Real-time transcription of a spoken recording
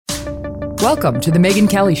Welcome to The Megyn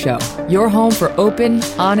Kelly Show, your home for open,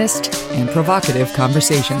 honest, and provocative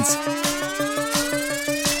conversations.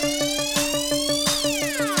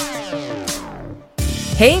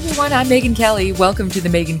 Hey everyone, I'm Megyn Kelly. Welcome to The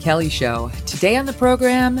Megyn Kelly Show. Today on the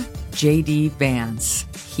program, J.D. Vance.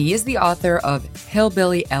 He is the author of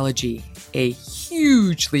Hillbilly Elegy, a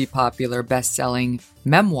hugely popular best-selling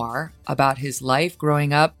memoir about his life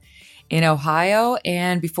growing up in Ohio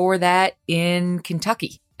and before that in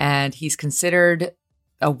Kentucky. And he's considered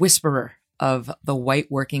a whisperer of the white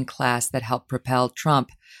working class that helped propel Trump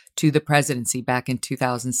to the presidency back in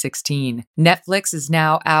 2016. Netflix is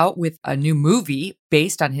now out with a new movie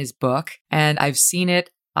based on his book, and I've seen it.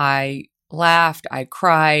 I laughed, I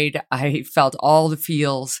cried, I felt all the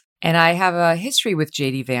feels. And I have a history with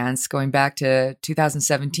J.D. Vance going back to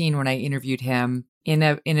 2017 when I interviewed him in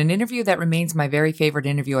an interview that remains my very favorite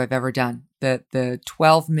interview I've ever done. The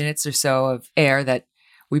 12 minutes or so of air that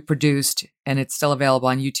we produced, and it's still available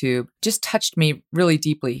on YouTube, just touched me really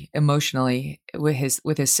deeply emotionally with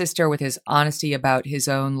his sister, with his honesty about his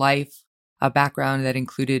own life, a background that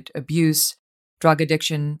included abuse, drug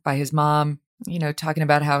addiction by his mom, talking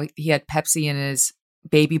about how he had Pepsi in his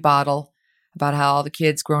baby bottle, about how all the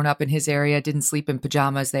kids growing up in his area didn't sleep in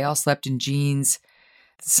pajamas. They all slept in jeans.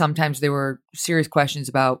 Sometimes there were serious questions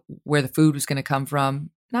about where the food was going to come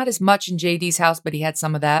from. Not as much in JD's house, but he had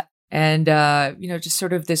some of that. And, just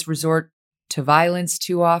sort of this resort to violence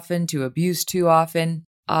too often, to abuse too often.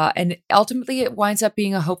 And ultimately it winds up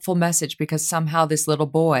being a hopeful message because somehow this little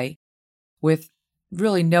boy with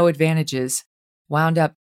really no advantages wound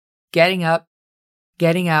up, getting out,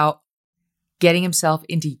 getting himself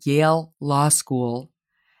into Yale Law School,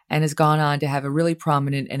 and has gone on to have a really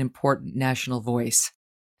prominent and important national voice.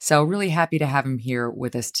 So really happy to have him here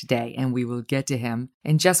with us today, and we will get to him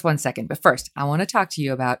in just one second. But first, I want to talk to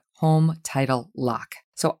you about home title lock.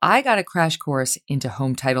 So I got a crash course into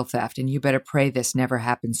home title theft, and you better pray this never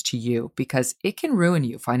happens to you because it can ruin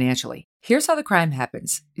you financially. Here's how the crime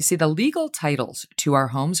happens. You see, the legal titles to our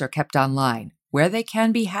homes are kept online, where they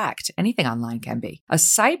can be hacked. Anything online can be. A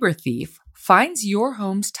cyber thief finds your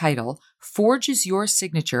home's title, forges your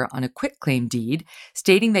signature on a quitclaim deed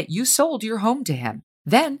stating that you sold your home to him.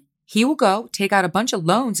 Then he will go take out a bunch of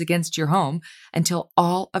loans against your home until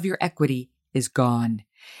all of your equity is gone.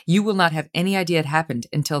 You will not have any idea it happened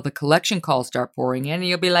until the collection calls start pouring in, and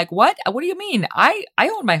you'll be like, what? What do you mean? I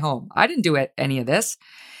own my home. I didn't do any of this.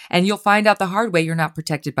 And you'll find out the hard way you're not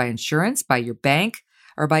protected by insurance, by your bank,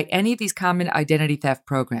 or by any of these common identity theft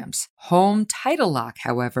programs. Home Title Lock,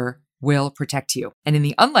 however, will protect you. And in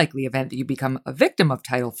the unlikely event that you become a victim of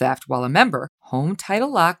title theft while a member, Home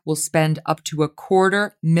Title Lock will spend up to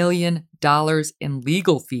 $250,000 in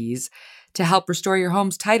legal fees to help restore your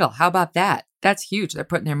home's title. How about that? That's huge. They're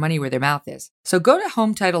putting their money where their mouth is. So go to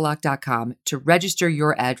HometitleLock.com to register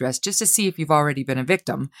your address just to see if you've already been a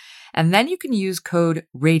victim. And then you can use code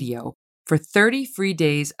RADIO for 30 free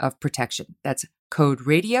days of protection. That's code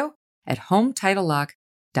RADIO at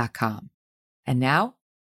HometitleLock.com. And now,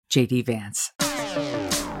 J.D. Vance.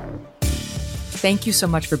 Thank you so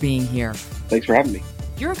much for being here. Thanks for having me.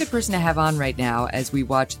 You're a good person to have on right now as we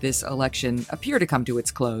watch this election appear to come to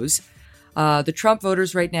its close. The Trump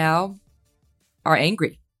voters right now are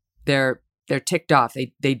angry. They're ticked off.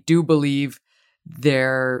 They do believe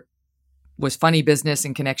there was funny business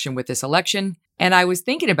in connection with this election. And I was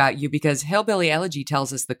thinking about you because Hillbilly Elegy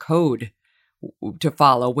tells us the code to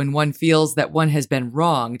follow when one feels that one has been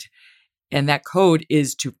wronged. And that code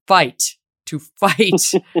is to fight.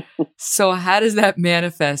 So how does that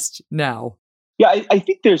manifest now? Yeah, I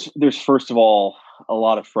think there's first of all a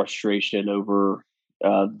lot of frustration over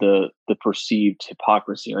the perceived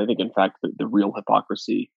hypocrisy. I think, in fact, the real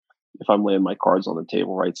hypocrisy, if I'm laying my cards on the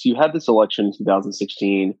table, right? So you had this election in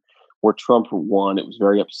 2016 where Trump won. It was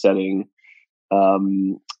very upsetting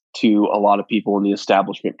to a lot of people in the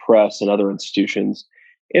establishment press and other institutions.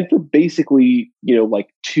 And for basically, like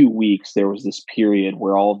 2 weeks, there was this period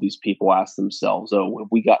where all of these people asked themselves, oh, have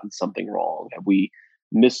we gotten something wrong? Have we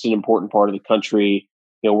missed an important part of the country?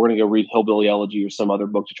 We're going to go read Hillbilly Elegy or some other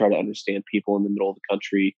book to try to understand people in the middle of the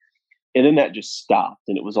country. And then that just stopped.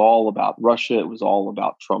 And it was all about Russia. It was all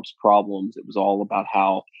about Trump's problems. It was all about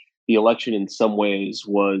how the election in some ways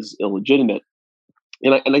was illegitimate.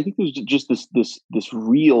 And I think there's just this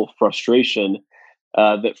real frustration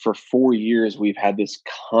that for 4 years we've had this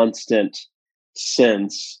constant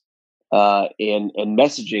sense and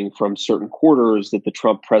messaging from certain quarters that the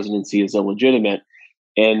Trump presidency is illegitimate.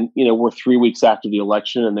 And, we're 3 weeks after the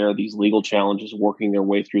election and there are these legal challenges working their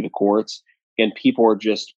way through the courts. And people are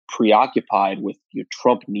just preoccupied with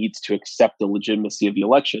Trump needs to accept the legitimacy of the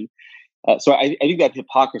election. So I think that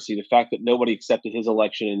hypocrisy, the fact that nobody accepted his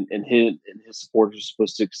election and his supporters are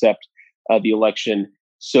supposed to accept the election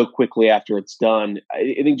so quickly after it's done,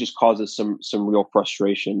 I think just causes some real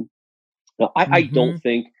frustration. Now, I don't Hmm.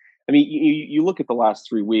 think. I mean, you look at the last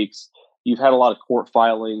 3 weeks. You've had a lot of court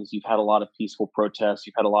filings. You've had a lot of peaceful protests.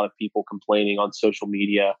 You've had a lot of people complaining on social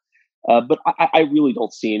media. But I really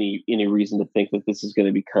don't see any reason to think that this is going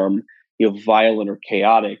to become violent or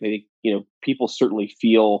chaotic. I think people certainly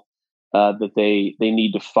feel that they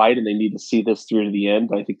need to fight and they need to see this through to the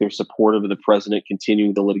end. I think they're supportive of the president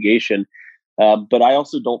continuing the litigation. But I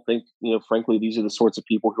also don't think, frankly, these are the sorts of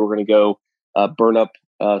people who are going to go burn up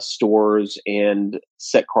stores and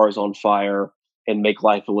set cars on fire and make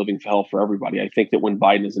life a living hell for everybody. I think that when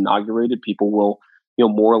Biden is inaugurated, people will,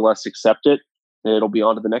 more or less accept it, and it'll be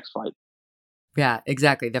on to the next fight. Yeah,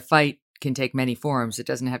 exactly. The fight can take many forms. It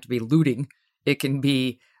doesn't have to be looting. It can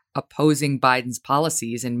be opposing Biden's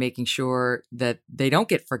policies and making sure that they don't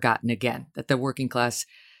get forgotten again, that the working class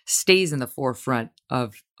stays in the forefront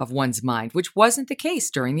of one's mind, which wasn't the case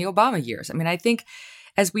during the Obama years. I mean, I think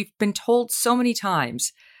as we've been told so many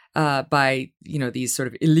times by, these sort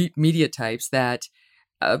of elite media types that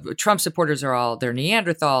Trump supporters are all they're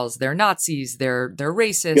Neanderthals, they're Nazis, they're Yep.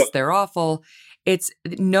 racist, they're awful. It's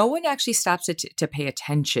no one actually stops to pay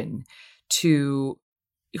attention to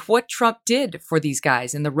what Trump did for these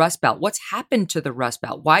guys in the Rust Belt. What's happened to the Rust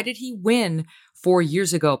Belt? Why did he win 4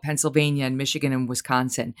 years ago, Pennsylvania and Michigan and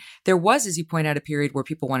Wisconsin? There was, as you point out, a period where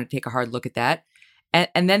people wanted to take a hard look at that.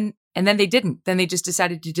 And then they didn't. Then they just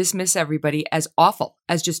decided to dismiss everybody as awful,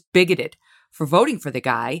 as just bigoted for voting for the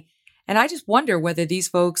guy. And I just wonder whether these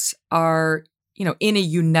folks are, in a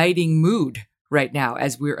uniting mood right now,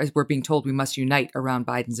 as we're being told we must unite around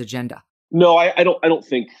Biden's agenda. No, I don't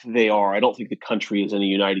think they are. I don't think the country is in a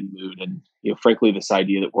uniting mood. And frankly, this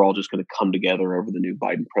idea that we're all just going to come together over the new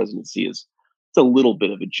Biden presidency is it's a little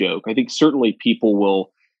bit of a joke. I think certainly people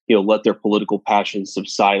will let their political passions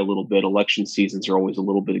subside a little bit. Election seasons are always a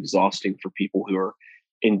little bit exhausting for people who are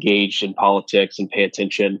engaged in politics and pay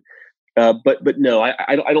attention. But no,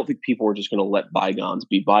 I don't think people are just going to let bygones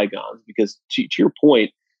be bygones because to your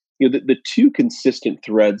point, the two consistent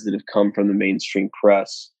threads that have come from the mainstream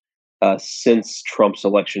press since Trump's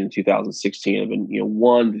election in 2016 have been,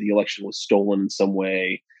 one, the election was stolen in some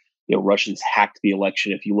way. Russians hacked the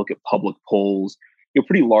election. If you look at public polls, a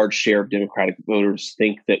pretty large share of Democratic voters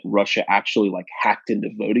think that Russia actually like hacked into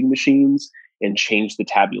voting machines and changed the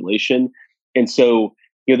tabulation. And so,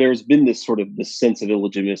 there's been this sense of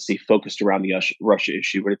illegitimacy focused around the Russia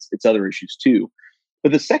issue, but it's other issues too.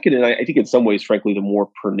 But the second, and I think in some ways, frankly, the more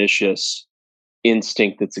pernicious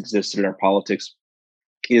instinct that's existed in our politics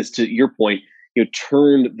is, to your point,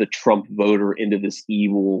 turn the Trump voter into this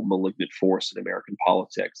evil, malignant force in American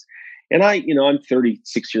politics. And I'm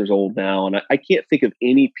 36 years old now, and I can't think of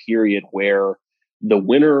any period where the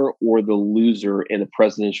winner or the loser in a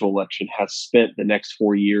presidential election has spent the next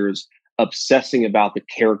 4 years obsessing about the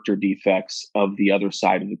character defects of the other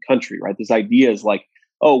side of the country, right? This idea is like,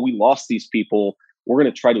 oh, we lost these people. We're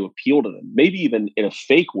going to try to appeal to them, maybe even in a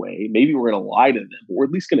fake way. Maybe we're going to lie to them, but we're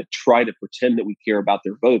at least going to try to pretend that we care about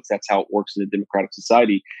their votes. That's how it works in a democratic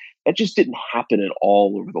society. That just didn't happen at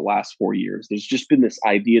all over the last 4 years. There's just been this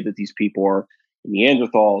idea that these people are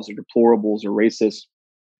Neanderthals or deplorables or racist.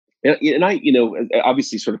 And I,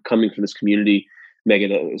 obviously sort of coming from this community,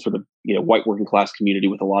 Megan, a sort of, white working class community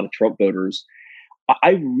with a lot of Trump voters,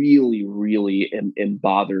 I really, really am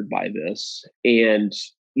bothered by this. And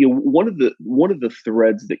one of the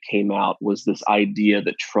threads that came out was this idea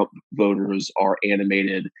that Trump voters are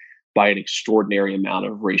animated by an extraordinary amount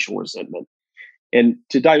of racial resentment. And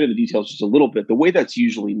to dive into details just a little bit, the way that's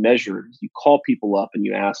usually measured is you call people up and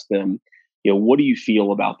you ask them, what do you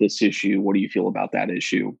feel about this issue? What do you feel about that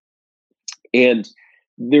issue? And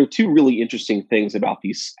there are two really interesting things about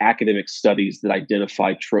these academic studies that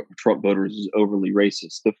identify Trump voters as overly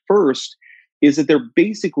racist. The first is that they're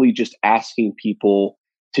basically just asking people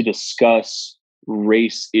to discuss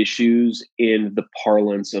race issues in the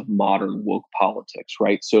parlance of modern woke politics,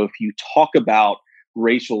 right? So if you talk about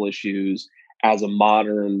racial issues as a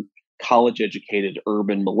modern, college educated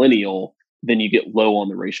urban millennial, then you get low on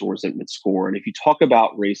the racial resentment score. And if you talk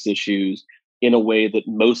about race issues in a way that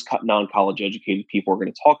most non-college educated people are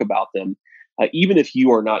going to talk about them, even if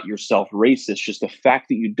you are not yourself racist, just the fact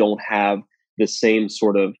that you don't have the same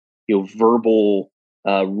sort of verbal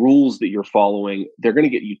rules that you're following, they're going to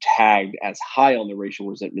get you tagged as high on the racial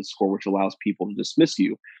resentment score, which allows people to dismiss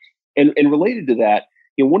you. And related to that,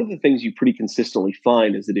 one of the things you pretty consistently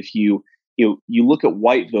find is that if you look at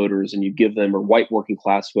white voters and you give them, or white working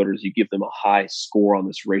class voters, you give them a high score on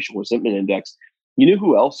this racial resentment index, You know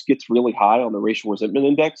who else gets really high on the racial resentment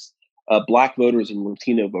index? Black voters and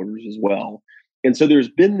Latino voters as well. And so there's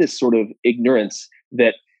been this sort of ignorance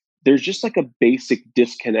that there's just like a basic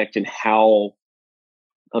disconnect in how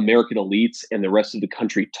American elites and the rest of the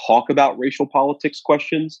country talk about racial politics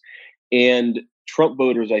questions. And Trump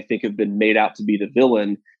voters, I think, have been made out to be the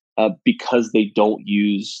villain because they don't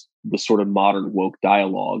use the sort of modern woke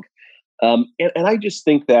dialogue. And I just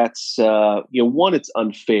think that's, one, it's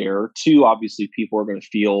unfair. Two, obviously, people are going to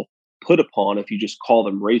feel put upon if you just call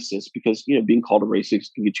them racist because, being called a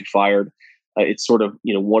racist can get you fired. It's sort of,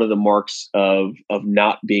 one of the marks of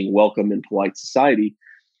not being welcome in polite society.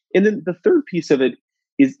 And then the third piece of it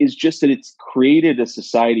is just that it's created a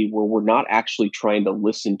society where we're not actually trying to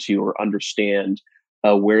listen to or understand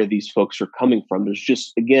where these folks are coming from. There's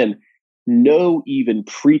just, again, no even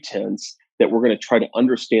pretense that we're going to try to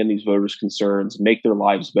understand these voters' concerns, make their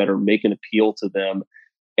lives better, make an appeal to them.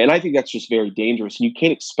 And I think that's just very dangerous. And you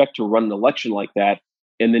can't expect to run an election like that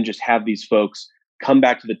and then just have these folks come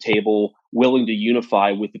back to the table willing to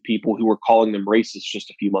unify with the people who were calling them racist just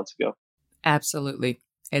a few months ago. Absolutely.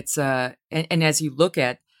 It's and as you look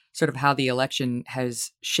at sort of how the election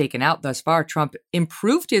has shaken out thus far, Trump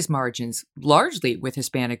improved his margins largely with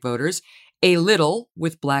Hispanic voters, a little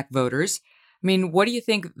with Black voters. I mean, what do you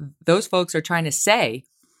think those folks are trying to say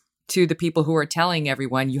to the people who are telling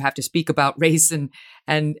everyone you have to speak about race and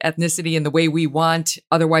ethnicity in the way we want,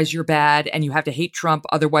 otherwise you're bad, and you have to hate Trump,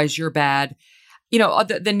 otherwise you're bad?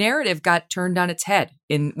 The narrative got turned on its head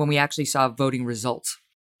when we actually saw voting results.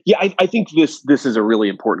 Yeah, I think this is a really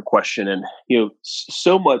important question, and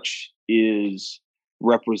so much is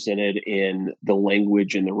represented in the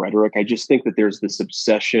language and the rhetoric. I just think that there's this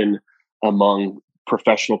obsession among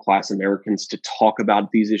professional class Americans to talk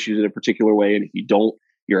about these issues in a particular way, and if you don't,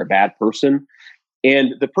 you're a bad person.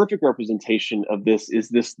 And the perfect representation of this is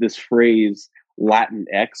this phrase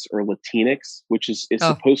Latinx or Latinx, which is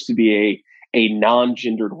supposed to be a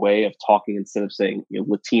non-gendered way of talking instead of saying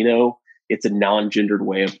Latino. It's a non-gendered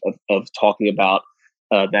way of talking about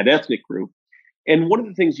that ethnic group. And one of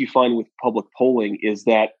the things you find with public polling is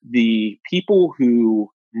that the people who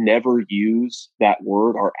never use that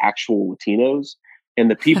word are actual Latinos. And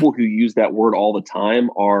the people who use that word all the time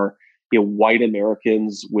are white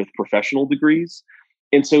Americans with professional degrees.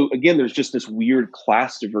 And so, again, there's just this weird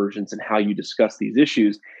class divergence in how you discuss these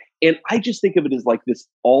issues. And I just think of it as like this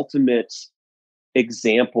ultimate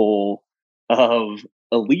example of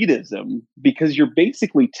elitism, because you're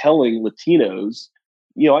basically telling Latinos,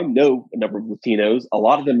 I know a number of Latinos, a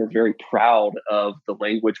lot of them are very proud of the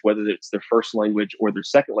language, whether it's their first language or their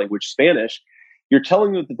second language, Spanish. You're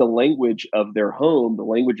telling them that the language of their home, the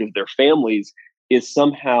language of their families, is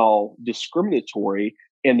somehow discriminatory,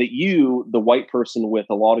 and that you, the white person with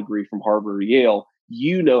a law degree from Harvard or Yale,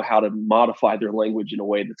 know how to modify their language in a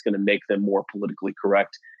way that's going to make them more politically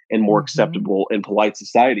correct and more acceptable in polite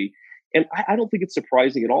society. And I don't think it's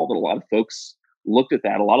surprising at all that a lot of folks looked at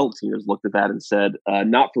that. A lot of Latinos looked at that and said,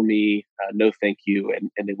 not for me, no thank you.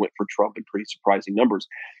 And they went for Trump in pretty surprising numbers.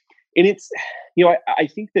 And it's, I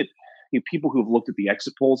think that people who've looked at the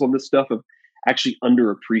exit polls on this stuff have actually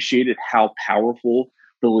underappreciated how powerful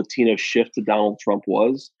the Latino shift to Donald Trump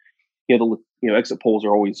was. Exit polls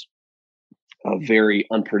are always very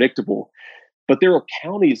unpredictable. But there are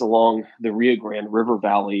counties along the Rio Grande River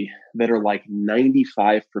Valley that are like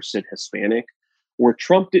 95% Hispanic, where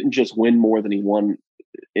Trump didn't just win more than he won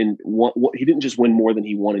he didn't just win more than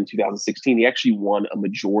he won in 2016. He actually won a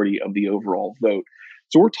majority of the overall vote.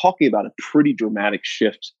 So we're talking about a pretty dramatic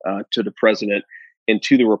shift to the president and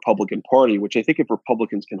to the Republican Party, which I think if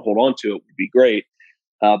Republicans can hold on to it would be great.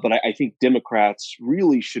 But I think Democrats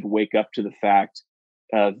really should wake up to the fact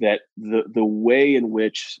that the way in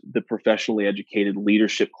which the professionally educated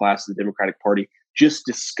leadership class of the Democratic Party just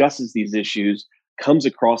discusses these issues comes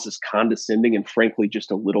across as condescending and frankly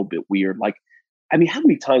just a little bit weird. Like, I mean, how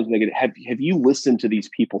many times, Megan, have you listened to these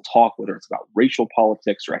people talk, whether it's about racial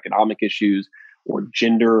politics or economic issues or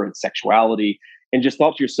gender and sexuality, and just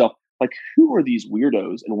thought to yourself, like, who are these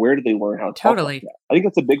weirdos and where do they learn how to talk like that? I think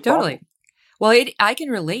that's a big problem. Well, I can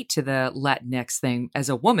relate to the Latinx thing as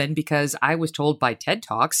a woman because I was told by TED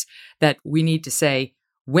Talks that we need to say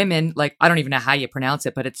women, like, I don't even know how you pronounce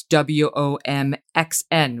it, but it's WOMXN,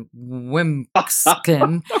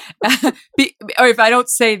 Wimxkin. Or if I don't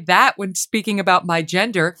say that when speaking about my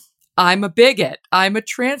gender, I'm a bigot. I'm a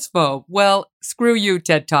transphobe. Well, screw you,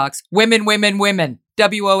 TED Talks. Women, women, women.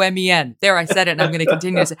 WOMEN. There, I said it, and I'm going to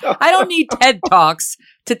continue to say, I don't need TED Talks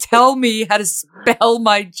to tell me how to spell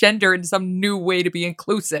my gender in some new way to be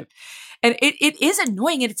inclusive. And it is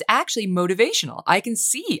annoying, and it's actually motivational. I can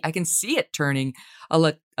see it turning a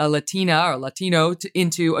Latina or Latino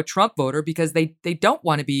into a Trump voter because they don't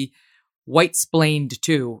want to be white splained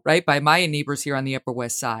too, right? By my neighbors here on the Upper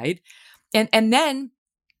West Side. And then,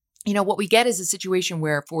 what we get is a situation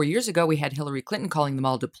where 4 years ago we had Hillary Clinton calling them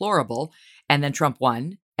all deplorable, and then Trump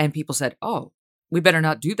won, and people said, oh, we better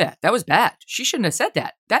not do that. That was bad. She shouldn't have said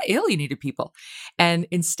that. That alienated people. And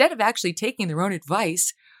instead of actually taking their own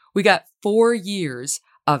advice, we got 4 years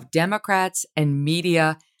of Democrats and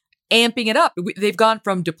media amping it up. They've gone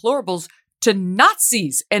from deplorables to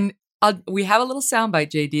Nazis. And we have a little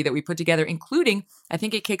soundbite, JD, that we put together, including, I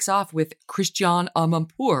think it kicks off with Christiane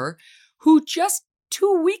Amanpour, who just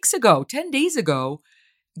 2 weeks ago, 10 days ago,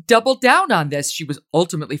 doubled down on this. She was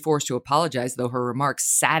ultimately forced to apologize, though her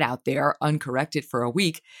remarks sat out there uncorrected for a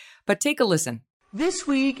week. But take a listen. This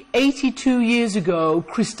week, 82 years ago,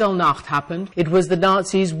 Kristallnacht happened. It was the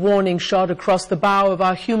Nazis' warning shot across the bow of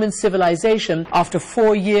our human civilization after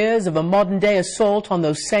 4 years of a modern-day assault on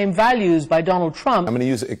those same values by Donald Trump. I'm going to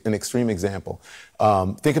use an extreme example.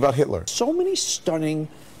 Think about Hitler. So many stunning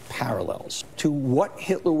parallels to what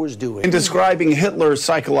Hitler was doing. In describing Hitler's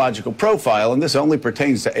psychological profile, and this only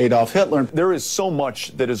pertains to Adolf Hitler. There is so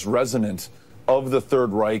much that is resonant of the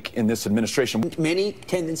Third Reich in this administration. Many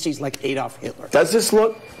tendencies like Adolf Hitler. Does this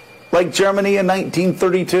look like Germany in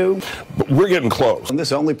 1932? We're getting close. And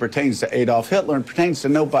this only pertains to Adolf Hitler and pertains to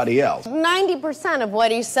nobody else. 90% of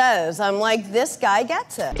what he says, I'm like, this guy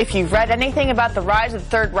gets it. If you've read anything about the rise of the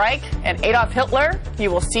Third Reich and Adolf Hitler,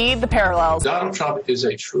 you will see the parallels. Donald Trump is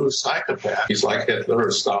a true psychopath. He's like Hitler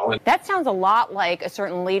or Stalin. That sounds a lot like a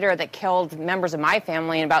certain leader that killed members of my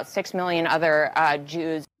family and about 6 million other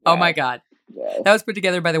Jews. Oh, my God. That was put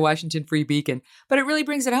together by the Washington Free Beacon. But it really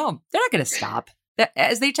brings it home. They're not going to stop.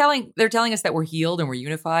 As they're telling us that we're healed and we're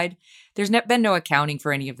unified, there's been no accounting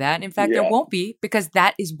for any of that. And in fact, there won't be, because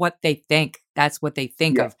that is what they think. That's what they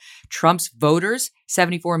think of Trump's voters,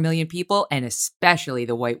 74 million people, and especially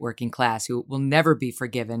the white working class, who will never be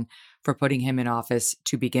forgiven for putting him in office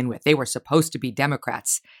to begin with. They were supposed to be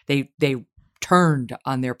Democrats. They turned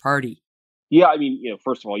on their party. Yeah, I mean,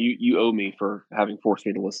 first of all, you owe me for having forced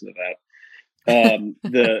me to listen to that. I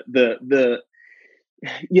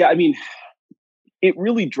mean, it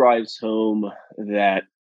really drives home that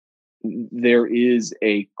there is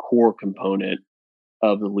a core component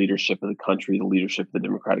of the leadership of the country, the leadership of the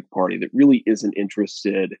Democratic Party, that really isn't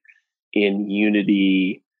interested in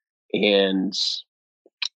unity and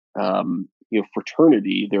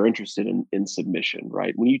fraternity. They're interested in submission,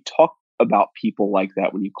 right? When you talk about people like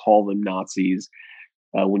that, when you call them Nazis,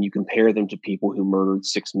 when you compare them to people who murdered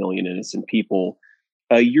 6 million innocent people,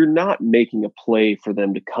 you're not making a play for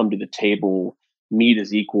them to come to the table, meet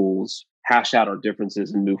as equals, hash out our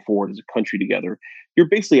differences, and move forward as a country together. You're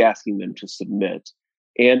basically asking them to submit.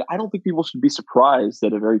 And I don't think people should be surprised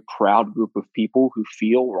that a very proud group of people who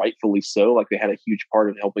feel, rightfully so, like they had a huge part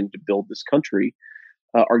of helping to build this country,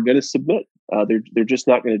 are going to submit. They're just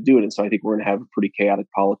not going to do it. And so I think we're going to have a pretty chaotic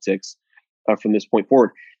politics from this point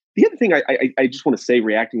forward. The other thing I just want to say,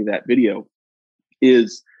 reacting to that video,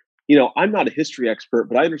 is, I'm not a history expert,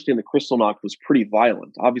 but I understand the Kristallnacht was pretty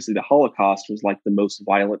violent. Obviously, the Holocaust was like the most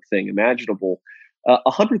violent thing imaginable.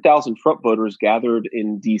 100,000 Trump voters gathered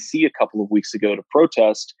in D.C. a couple of weeks ago to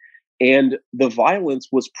protest, and the violence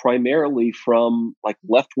was primarily from like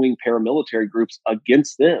left-wing paramilitary groups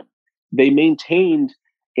against them. They maintained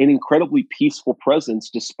an incredibly peaceful presence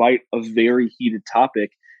despite a very heated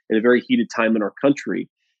topic and a very heated time in our country.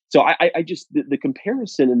 So I just, the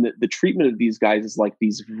comparison and the treatment of these guys is like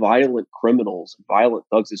these violent criminals, violent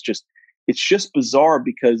thugs. It's just bizarre,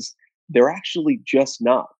 because they're actually just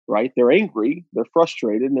not, right? They're angry, they're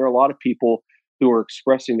frustrated, and there are a lot of people who are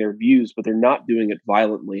expressing their views, but they're not doing it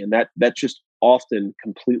violently. And that's just often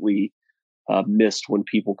completely missed when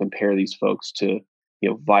people compare these folks to,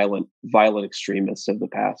 violent extremists of the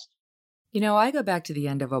past. I go back to the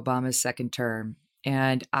end of Obama's second term,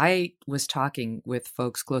 and I was talking with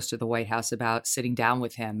folks close to the White House about sitting down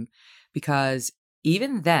with him, because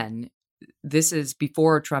even then, this is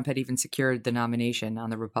before Trump had even secured the nomination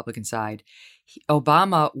on the Republican side,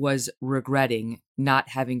 Obama was regretting not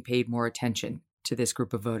having paid more attention to this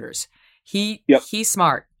group of voters. He's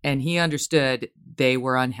smart, and he understood they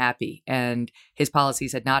were unhappy, and his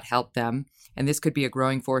policies had not helped them. And this could be a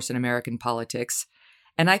growing force in American politics.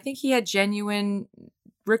 And I think he had genuine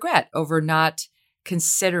regret over not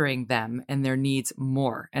considering them and their needs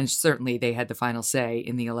more. And certainly they had the final say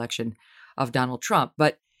in the election of Donald Trump.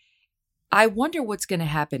 But I wonder what's going to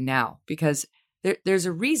happen now, because there's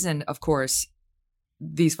a reason, of course,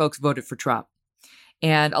 these folks voted for Trump.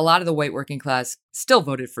 And a lot of the white working class still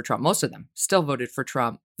voted for Trump. Most of them still voted for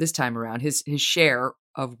Trump this time around. His share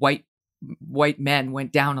of white men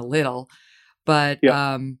went down a little, but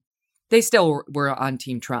they still were on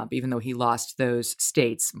Team Trump, even though he lost those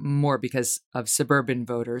states more because of suburban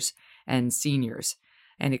voters and seniors.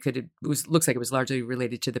 And looks like it was largely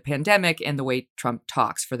related to the pandemic and the way Trump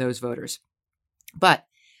talks for those voters. But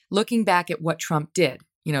looking back at what Trump did,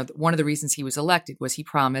 one of the reasons he was elected was he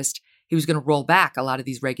promised he was going to roll back a lot of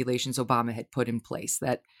these regulations Obama had put in place,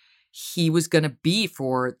 that he was going to be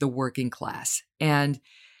for the working class. And,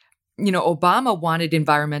 Obama wanted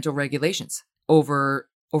environmental regulations over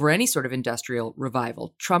any sort of industrial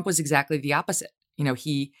revival. Trump was exactly the opposite.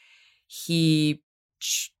 He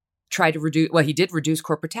tried to reduce, he did reduce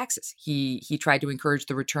corporate taxes. He tried to encourage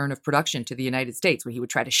the return of production to the United States, where he would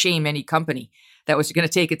try to shame any company that was going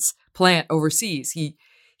to take its plant overseas.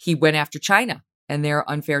 He went after China and their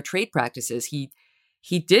unfair trade practices.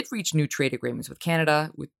 He did reach new trade agreements with Canada,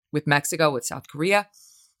 with Mexico, with South Korea,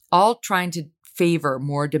 all trying to favor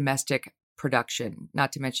more domestic production,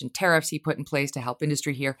 not to mention tariffs he put in place to help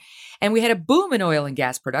industry here. And we had a boom in oil and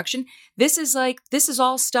gas production. This is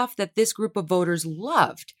all stuff that this group of voters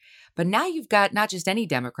loved. But now you've got not just any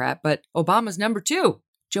Democrat, but Obama's number 2,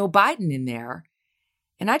 Joe Biden, in there.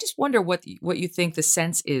 And I just wonder what you think the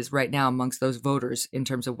sense is right now amongst those voters in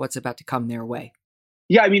terms of what's about to come their way.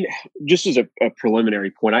 Yeah, I mean, just as a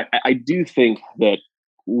preliminary point, I do think that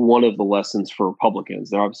one of the lessons for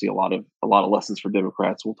Republicans, there are obviously a lot of lessons for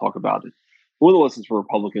Democrats. We'll talk about it. One of the lessons for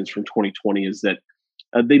Republicans from 2020 is that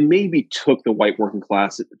they maybe took the white working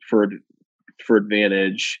class for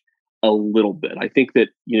advantage a little bit. I think that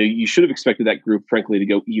you should have expected that group, frankly, to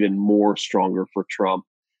go even more strongly for Trump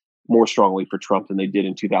than they did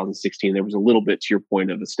in 2016. There was a little bit, to your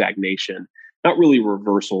point, of a stagnation, not really a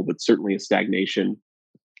reversal, but certainly a stagnation.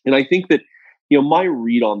 And I think that my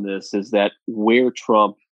read on this is that where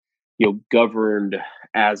Trump governed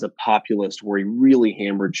as a populist, where he really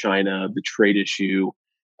hammered China, the trade issue,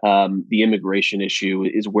 the immigration issue,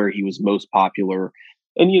 is where he was most popular.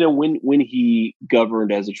 And when he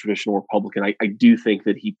governed as a traditional Republican, I do think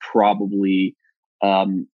that he probably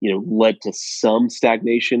led to some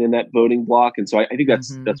stagnation in that voting bloc. And so I think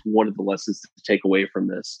that's one of the lessons to take away from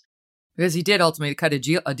this. Because he did ultimately cut a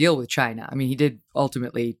deal with China. I mean, he did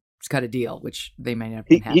ultimately cut a deal, which they may not have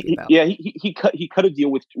been happy about. Yeah, he cut a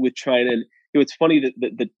deal with China. And it's funny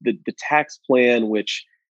that the tax plan, which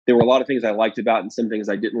there were a lot of things I liked about and some things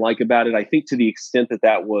I didn't like about it. I think to the extent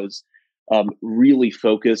that was really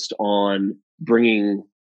focused on bringing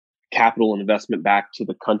capital and investment back to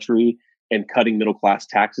the country and cutting middle class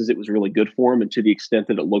taxes, it was really good for him. And to the extent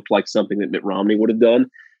that it looked like something that Mitt Romney would have done,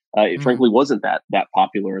 it frankly wasn't that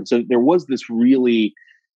popular. And so there was this really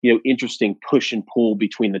interesting push and pull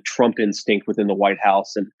between the Trump instinct within the White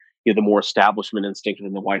House and the more establishment instinct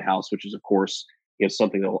within the White House, which is of course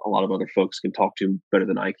something that a lot of other folks can talk to better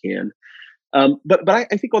than I can. But I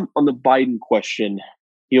think on the Biden question,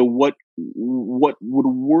 what would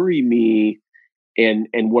worry me and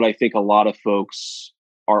what I think a lot of folks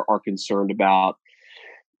are concerned about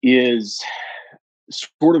is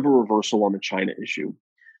sort of a reversal on the China issue.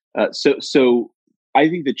 So I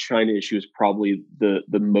think the China issue is probably the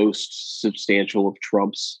most substantial of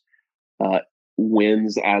Trump's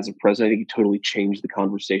wins as a president. I think he totally changed the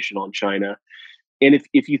conversation on China. And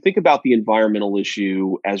if you think about the environmental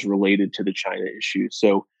issue as related to the China issue,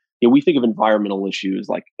 so we think of environmental issues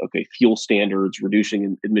like, okay, fuel standards,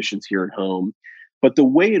 reducing emissions here at home. But the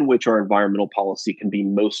way in which our environmental policy can be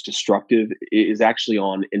most destructive is actually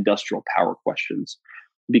on industrial power questions.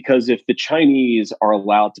 Because if the Chinese are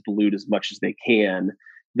allowed to pollute as much as they can,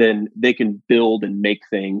 then they can build and make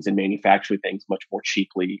things and manufacture things much more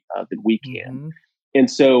cheaply than we can. Mm-hmm.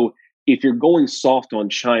 And so if you're going soft on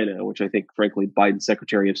China, which I think, frankly, Biden's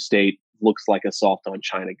Secretary of State looks like a soft on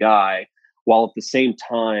China guy, while at the same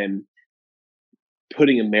time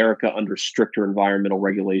putting America under stricter environmental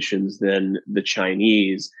regulations than the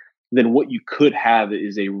Chinese, then what you could have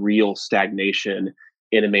is a real stagnation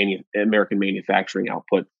in American manufacturing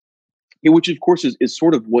output, which of course is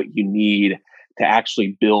sort of what you need to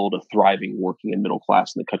actually build a thriving working and middle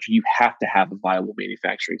class in the country. You have to have a viable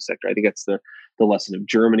manufacturing sector. I think that's the lesson of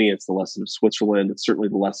Germany. It's the lesson of Switzerland. It's certainly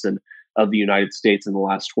the lesson of the United States in the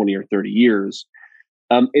last 20 or 30 years.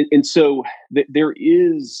 And so there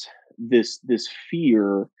is this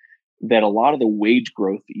fear that a lot of the wage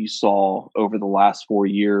growth that you saw over the last 4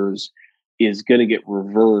 years is going to get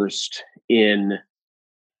reversed in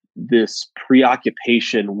this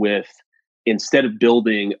preoccupation with, instead of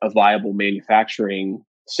building a viable manufacturing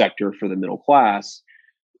sector for the middle class,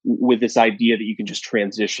 with this idea that you can just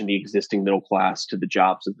transition the existing middle class to the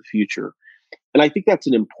jobs of the future. And I think that's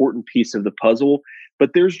an important piece of the puzzle,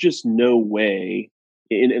 but there's just no way.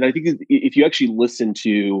 And I think if you actually listen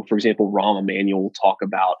to, for example, Rahm Emanuel talk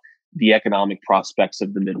about the economic prospects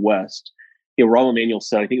of the Midwest, Rahm Emanuel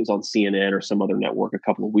said, I think it was on CNN or some other network a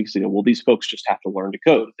couple of weeks ago, well, these folks just have to learn to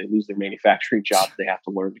code. If they lose their manufacturing jobs, they have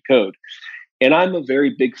to learn to code. And I'm a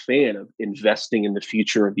very big fan of investing in the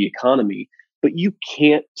future of the economy, but you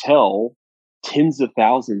can't tell tens of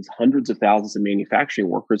thousands, hundreds of thousands of manufacturing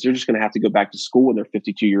workers, they're just going to have to go back to school when they're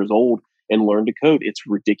 52 years old and learn to code. It's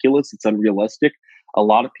ridiculous. It's unrealistic. A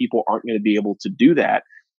lot of people aren't going to be able to do that.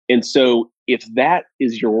 And so if that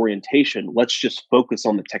is your orientation, let's just focus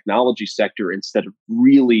on the technology sector instead of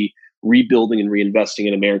really rebuilding and reinvesting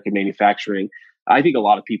in American manufacturing. I think a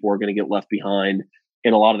lot of people are going to get left behind,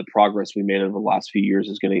 and a lot of the progress we made over the last few years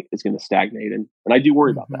is going to stagnate. And I do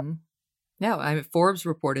worry about that. No, Forbes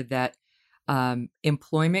reported that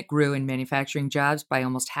employment grew in manufacturing jobs by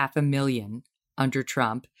almost 500,000 under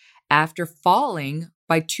Trump, after falling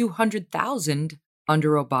by 200,000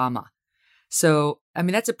 under Obama. So, I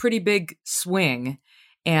mean, that's a pretty big swing,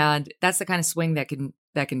 and that's the kind of swing that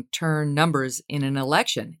can turn numbers in an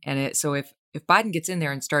election. And so if Biden gets in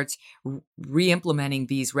there and starts re-implementing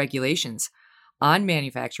these regulations on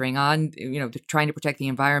manufacturing, on trying to protect the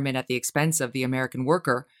environment at the expense of the American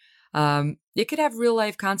worker, it could have real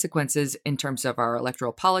life consequences in terms of our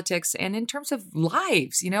electoral politics and in terms of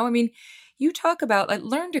lives. I mean, you talk about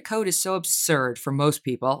learn to code is so absurd for most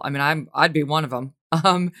people. I mean, I'd be one of them.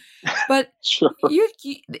 But sure.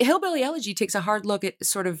 Hillbilly Elegy takes a hard look at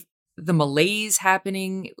sort of the malaise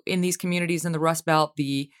happening in these communities in the Rust Belt,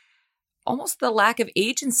 almost the lack of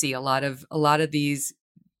agency a lot of these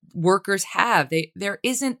workers have. There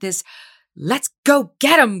isn't this let's go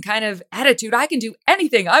get them kind of attitude. I can do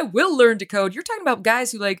anything. I will learn to code. You're talking about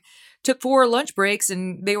guys who took 4 lunch breaks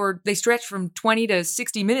and they stretched from 20 to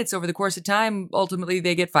 60 minutes over the course of time. Ultimately,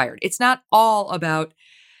 they get fired. It's not all about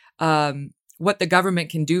what the government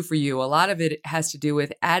can do for you. A lot of it has to do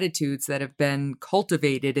with attitudes that have been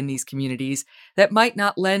cultivated in these communities that might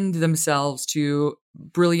not lend themselves to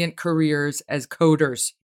brilliant careers as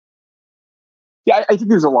coders. Yeah, I think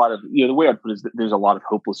there's a lot of, the way I put it is that there's a lot of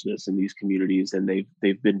hopelessness in these communities, and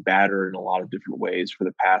they've been battered in a lot of different ways for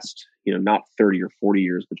the past, not 30 or 40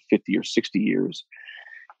 years, but 50 or 60 years.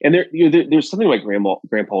 And there's something my grandpa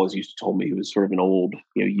always used to tell me. He was sort of an old,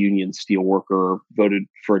 union steel worker, voted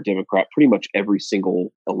for a Democrat pretty much every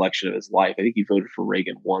single election of his life. I think he voted for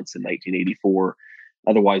Reagan once in 1984,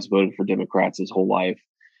 otherwise voted for Democrats his whole life.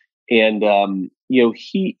 And,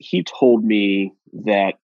 he told me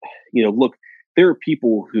that, look, there are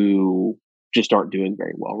people who just aren't doing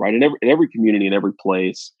very well, right? In every community, in every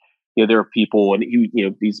place, there are people, and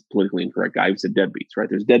he's politically incorrect guy who said deadbeats, right?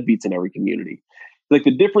 There's deadbeats in every community. Like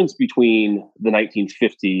the difference between the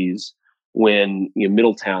 1950s, when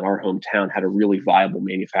Middletown, our hometown, had a really viable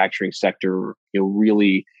manufacturing sector,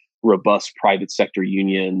 really robust private sector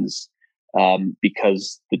unions,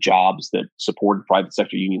 because the jobs that supported private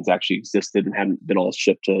sector unions actually existed and hadn't been all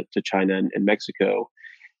shipped to China and Mexico.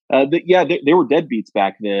 They were deadbeats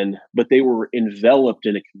back then, but they were enveloped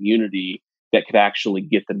in a community that could actually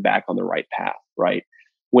get them back on the right path, right?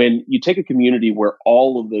 When you take a community where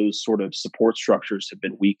all of those sort of support structures have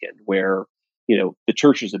been weakened, where, the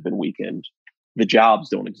churches have been weakened, the jobs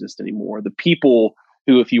don't exist anymore. The people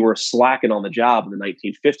who, if you were slacking on the job in the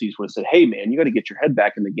 1950s, would have said, hey, man, you got to get your head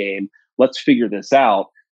back in the game. Let's figure this out.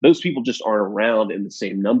 Those people just aren't around in the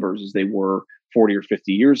same numbers as they were 40 or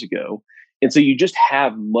 50 years ago. And so you just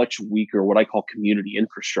have much weaker, what I call community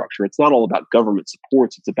infrastructure. It's not all about government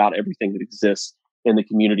supports. It's about everything that exists in the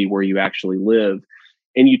community where you actually live.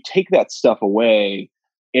 And you take that stuff away,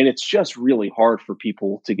 and it's just really hard for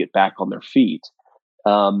people to get back on their feet.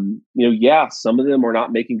 Some of them are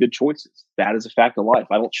not making good choices. That is a fact of life.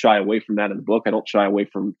 I don't shy away from that in the book. I don't shy away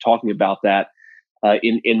from talking about that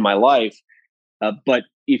in my life. But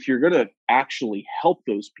if you're going to actually help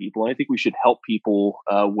those people, and I think we should help people,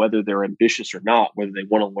 whether they're ambitious or not, whether they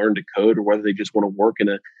want to learn to code or whether they just want to work in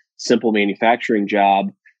a simple manufacturing job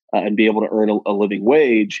and be able to earn a living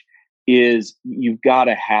wage, is you've got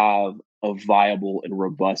to have a viable and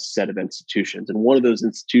robust set of institutions. And one of those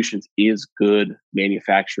institutions is good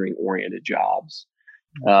manufacturing oriented jobs.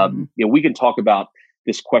 We can talk about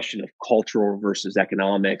this question of cultural versus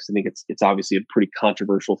economics. I think it's obviously a pretty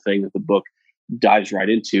controversial thing that the book dives right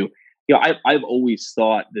into. I've always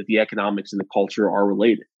thought that the economics and the culture are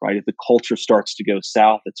related, right? If the culture starts to go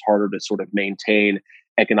south, it's harder to sort of maintain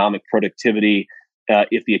economic productivity.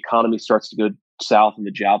 If the economy starts to go south and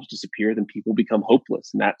the jobs disappear, then people become hopeless,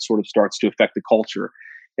 and that sort of starts to affect the culture.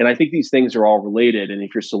 And I think these things are all related. And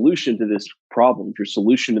if your solution to this problem, if your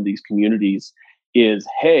solution to these communities is,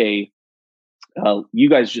 hey, you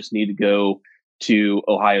guys just need to go to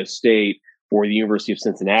Ohio State or the University of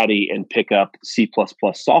Cincinnati and pick up C++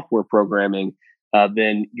 software programming,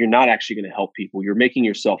 then you're not actually going to help people. You're making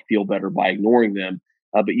yourself feel better by ignoring them,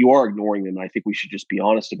 but you are ignoring them. I think we should just be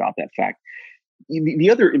honest about that fact. The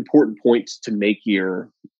other important point to make here,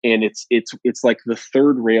 and it's like the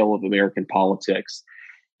third rail of American politics,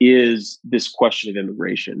 is this question of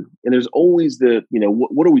immigration. And there's always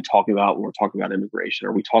what are we talking about when we're talking about immigration?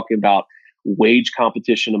 Are we talking about wage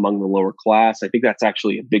competition among the lower class? I think that's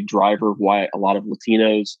actually a big driver of why a lot of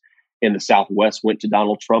Latinos in the Southwest went to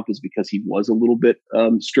Donald Trump, is because he was a little bit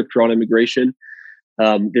stricter on immigration.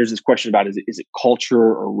 There's this question about, is it culture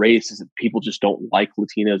or race? Is it people just don't like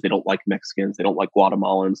Latinos? They don't like Mexicans. They don't like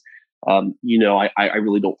Guatemalans. I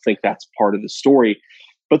really don't think that's part of the story.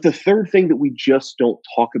 But the third thing that we just don't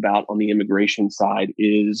talk about on the immigration side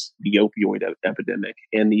is the opioid epidemic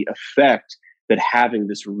and the effect that having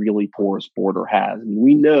this really porous border has. I mean,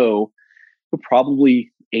 we know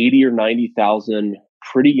probably 80 or 90,000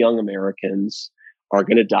 pretty young Americans are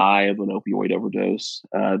going to die of an opioid overdose.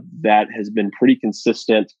 That has been pretty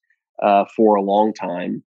consistent for a long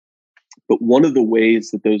time. But one of the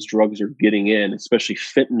ways that those drugs are getting in, especially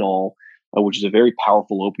fentanyl, which is a very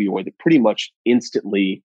powerful opioid that pretty much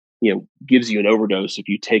instantly, gives you an overdose if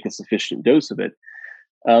you take a sufficient dose of it.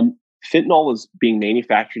 Fentanyl is being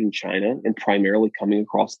manufactured in China and primarily coming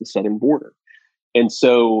across the southern border. And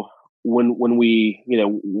so when we,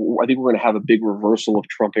 I think we're going to have a big reversal of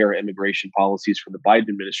Trump era immigration policies from the Biden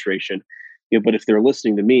administration. But if they're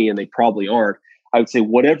listening to me, and they probably aren't, I would say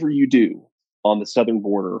whatever you do on the southern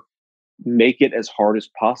border, make it as hard as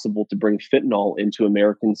possible to bring fentanyl into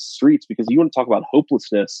American streets, because you want to talk about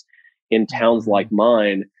hopelessness in towns like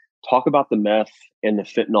mine. Talk about the meth and the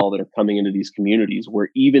fentanyl that are coming into these communities,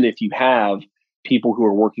 where even if you have people who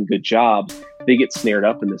are working good jobs, they get snared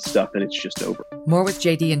up in this stuff and it's just over. More with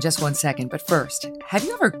JD in just one second. But first, have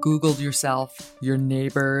you ever Googled yourself, your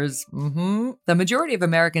neighbors? The majority of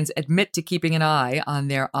Americans admit to keeping an eye on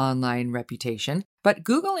their online reputation, but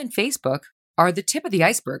Google and Facebook are the tip of the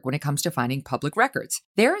iceberg when it comes to finding public records.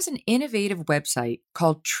 There is an innovative website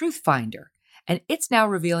called Truthfinder, and it's now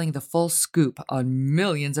revealing the full scoop on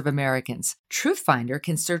millions of Americans. Truthfinder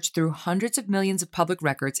can search through hundreds of millions of public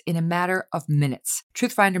records in a matter of minutes.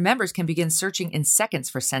 Truthfinder members can begin searching in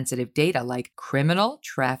seconds for sensitive data like criminal,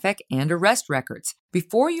 traffic, and arrest records.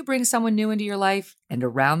 Before you bring someone new into your life and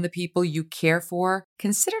around the people you care for,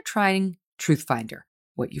 consider trying Truthfinder.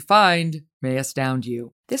 What you find may astound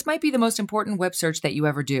you. This might be the most important web search that you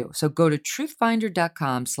ever do. So go to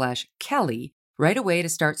truthfinder.com/Kelly right away to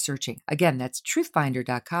start searching. Again, that's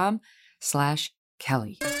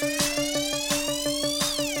truthfinder.com/Kelly.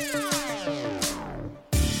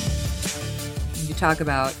 You talk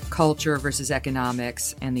about culture versus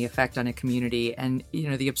economics and the effect on a community, and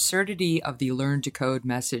the absurdity of the learn to code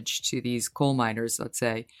message to these coal miners, let's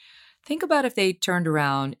say. Think about if they turned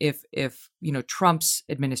around, if Trump's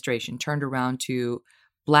administration turned around to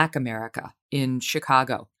Black America in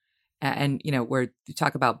Chicago, and where you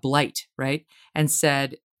talk about blight, right? And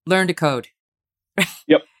said, learn to code.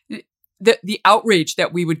 Yep. The outrage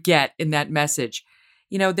that we would get in that message.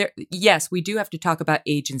 Yes, we do have to talk about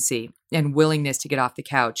agency and willingness to get off the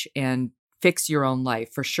couch and fix your own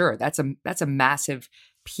life, for sure. That's a massive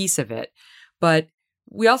piece of it. But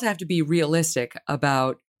we also have to be realistic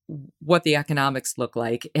about what the economics look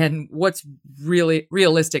like and what's really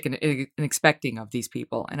realistic and expecting of these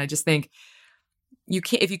people. And I just think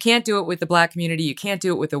if you can't do it with the Black community, you can't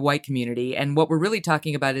do it with the white community. And what we're really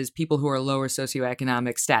talking about is people who are lower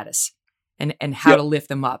socioeconomic status and how to lift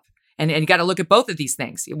them up. And you got to look at both of these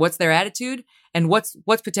things. What's their attitude and what's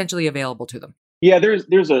potentially available to them? Yeah,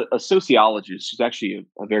 there's a sociologist who's actually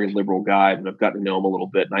a very liberal guy, and I've gotten to know him a little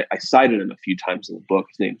bit. And I cited him a few times in the book.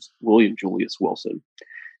 His name's William Julius Wilson.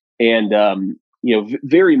 And,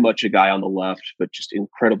 very much a guy on the left, but just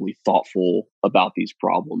incredibly thoughtful about these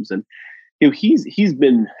problems. And, he's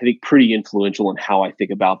been, I think, pretty influential in how I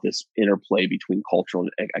think about this interplay between culture and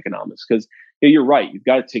economics. Because you're right. You've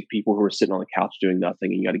got to take people who are sitting on the couch doing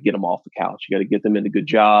nothing, and you got to get them off the couch. You got to get them into good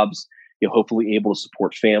jobs, hopefully able to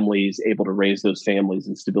support families, able to raise those families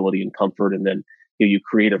in stability and comfort. And then, you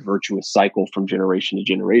create a virtuous cycle from generation to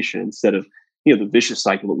generation instead of, the vicious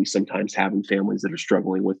cycle that we sometimes have in families that are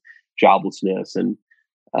struggling with joblessness and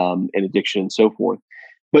addiction and so forth.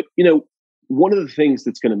 But, one of the things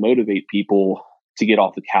that's going to motivate people to get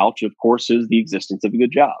off the couch, of course, is the existence of a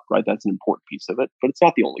good job, right? That's an important piece of it, but it's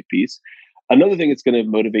not the only piece. Another thing that's going to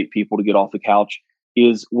motivate people to get off the couch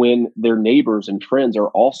is when their neighbors and friends are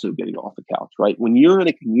also getting off the couch, right? When you're in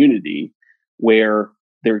a community where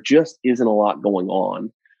there just isn't a lot going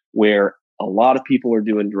on, where a lot of people are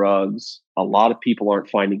doing drugs, a lot of people aren't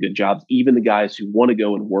finding good jobs, even the guys who want to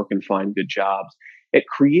go and work and find good jobs, it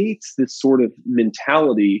creates this sort of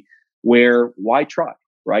mentality where why try,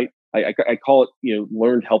 right? I call it,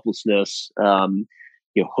 learned helplessness.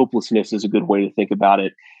 Hopelessness is a good way to think about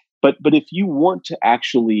it. But if you want to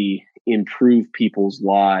actually improve people's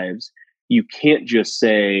lives, you can't just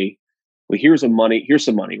say, well, here's some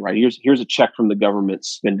money, right? Here's a check from the government,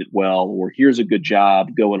 spend it well, or here's a good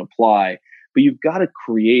job, go and apply. But you've got to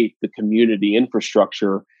create the community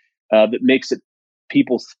infrastructure that makes it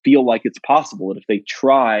people feel like it's possible. And if they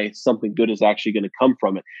try, something good is actually going to come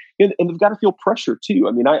from it. And they've got to feel pressure too.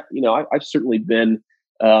 I mean, I've certainly been,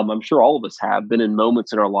 I'm sure all of us have been in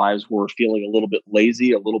moments in our lives where we're feeling a little bit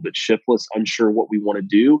lazy, a little bit shiftless, unsure what we want to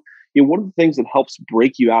do. One of the things that helps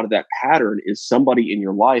break you out of that pattern is somebody in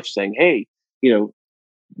your life saying, "Hey,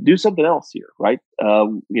 do something else here," right?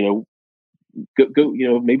 Go.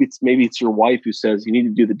 Maybe it's your wife who says you need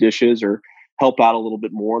to do the dishes or help out a little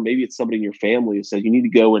bit more. Maybe it's somebody in your family who says you need to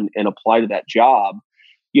go and apply to that job.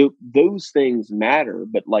 Those things matter.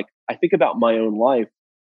 But like I think about my own life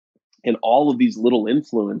and all of these little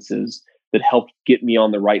influences that helped get me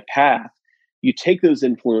on the right path. You take those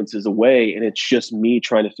influences away and it's just me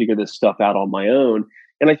trying to figure this stuff out on my own.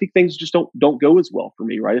 And I think things just don't go as well for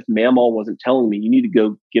me, right? If Mamaw wasn't telling me you need to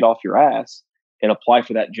go get off your ass and apply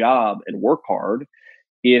for that job and work hard,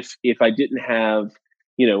 if I didn't have,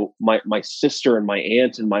 my sister and my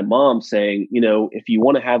aunt and my mom saying, if you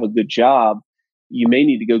want to have a good job, you may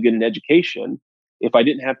need to go get an education. If I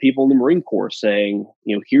didn't have people in the Marine Corps saying,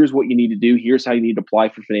 here's what you need to do, here's how you need to apply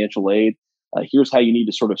for financial aid, here's how you need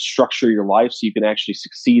to sort of structure your life so you can actually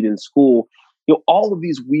succeed in school. All of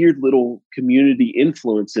these weird little community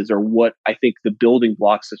influences are what I think the building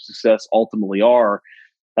blocks of success ultimately are.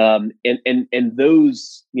 And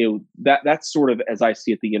those, that's sort of, as I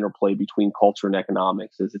see it, the interplay between culture and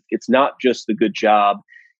economics is it's not just the good job.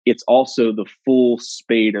 It's also the full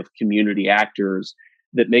spade of community actors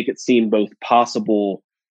that make it seem both possible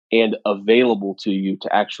and available to you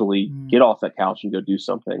to actually get off that couch and go do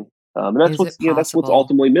something. And that's that's what's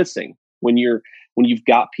ultimately missing when you've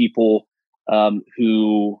got people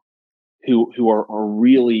who are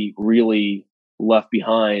really, really left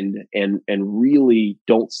behind and really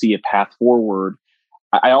don't see a path forward.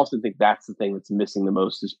 I also think that's the thing that's missing the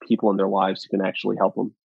most is people in their lives who can actually help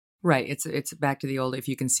them. Right. It's back to the old, if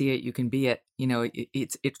you can see it, you can be it.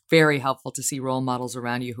 It's very helpful to see role models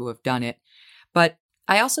around you who have done it. But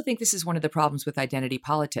I also think this is one of the problems with identity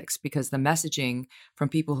politics, because the messaging from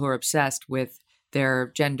people who are obsessed with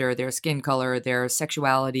their gender, their skin color, their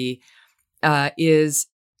sexuality is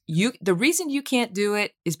the reason you can't do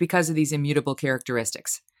it is because of these immutable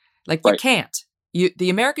characteristics. Like you can't. The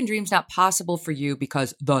American dream's not possible for you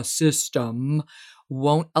because the system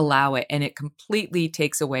won't allow it, and it completely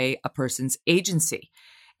takes away a person's agency.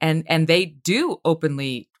 And they do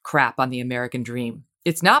openly crap on the American dream.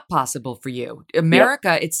 It's not possible for you.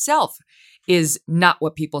 America itself is not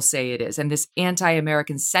what people say it is. And this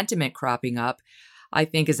anti-American sentiment cropping up, I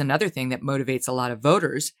think, is another thing that motivates a lot of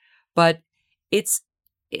voters. But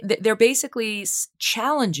they're basically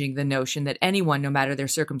challenging the notion that anyone, no matter their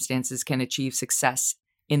circumstances, can achieve success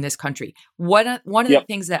in this country. One of the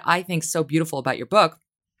things that I think is so beautiful about your book,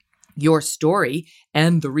 your story,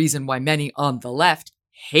 and the reason why many on the left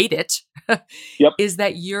hate it, is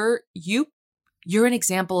that you're an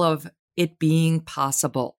example of it being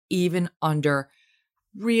possible, even under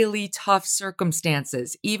really tough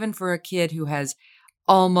circumstances, even for a kid who has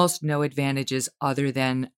almost no advantages other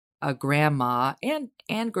than a grandma and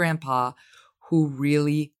grandpa who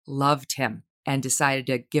really loved him and decided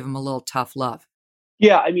to give him a little tough love.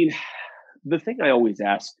 Yeah, I mean, the thing I always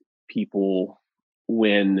ask people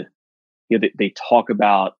when they talk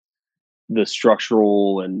about the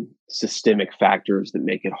structural and systemic factors that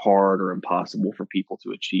make it hard or impossible for people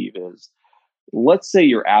to achieve is, let's say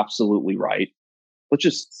you're absolutely right. Let's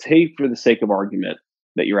just say, for the sake of argument,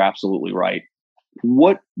 that you're absolutely right.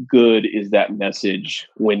 What good is that message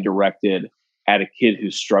when directed at a kid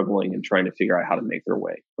who's struggling and trying to figure out how to make their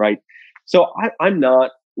way, right? So I'm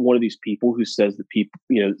not one of these people who says that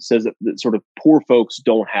that sort of poor folks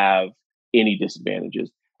don't have any disadvantages.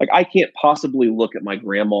 Like, I can't possibly look at my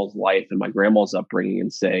grandma's life and my grandma's upbringing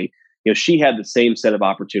and say, she had the same set of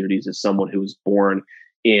opportunities as someone who was born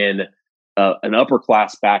in an upper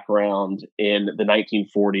class background in the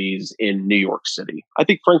 1940s in New York City. I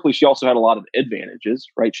think, frankly, she also had a lot of advantages,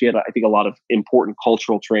 right? She had, I think, a lot of important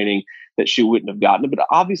cultural training that she wouldn't have gotten. But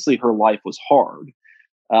obviously, her life was hard.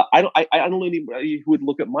 I don't know anybody who would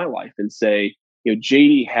look at my life and say,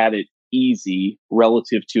 JD had it easy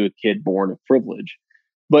relative to a kid born of privilege.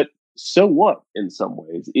 But so what? In some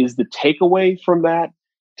ways, is the takeaway from that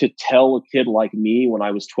to tell a kid like me when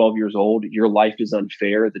I was 12 years old, your life is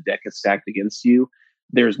unfair, the deck is stacked against you.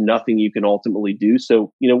 There's nothing you can ultimately do.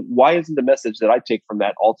 So, why isn't the message that I take from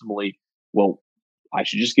that ultimately, well, I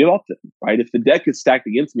should just give up then, right? If the deck is stacked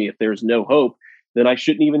against me, if there's no hope, then I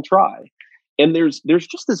shouldn't even try. And there's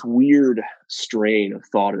just this weird strain of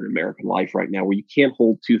thought in American life right now where you can't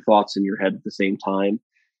hold two thoughts in your head at the same time.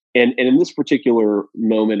 And in this particular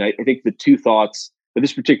moment, I think the two thoughts, for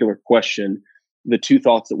this particular question, the two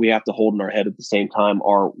thoughts that we have to hold in our head at the same time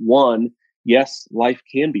are: one, yes, life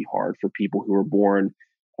can be hard for people who are born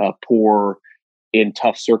poor in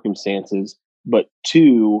tough circumstances. But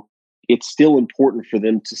two, it's still important for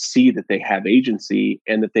them to see that they have agency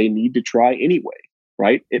and that they need to try anyway,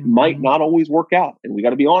 right? It might not always work out. And we got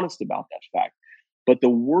to be honest about that fact. But the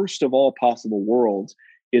worst of all possible worlds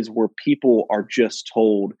is where people are just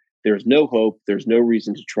told there's no hope, there's no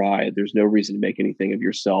reason to try, there's no reason to make anything of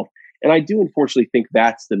yourself. And I do unfortunately think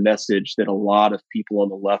that's the message that a lot of people on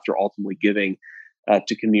the left are ultimately giving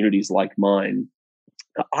to communities like mine.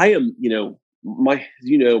 I am, my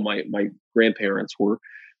grandparents were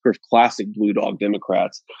sort of classic blue dog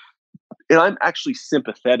Democrats, and I'm actually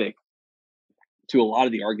sympathetic to a lot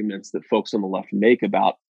of the arguments that folks on the left make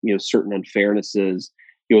about certain unfairnesses,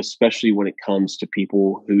 especially when it comes to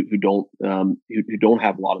people who don't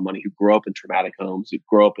have a lot of money, who grow up in traumatic homes, who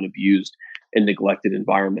grow up in abused and neglected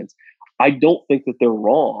environments. I don't think that they're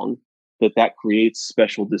wrong that creates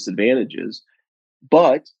special disadvantages,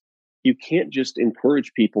 but you can't just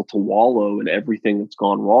encourage people to wallow in everything that's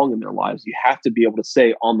gone wrong in their lives. You have to be able to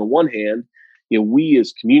say, on the one hand, we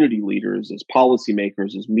as community leaders, as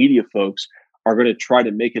policymakers, as media folks are going to try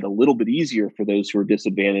to make it a little bit easier for those who are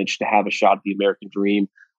disadvantaged to have a shot at the American dream,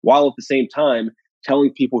 while at the same time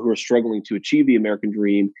telling people who are struggling to achieve the American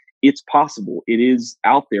dream, it's possible. It is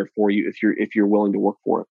out there for you if you're willing to work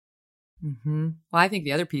for it. Mm-hmm. Well, I think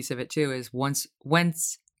the other piece of it too is once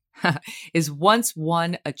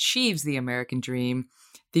one achieves the American dream,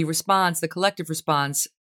 the collective response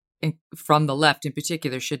from the left in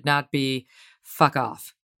particular should not be fuck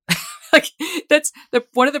off. Like that's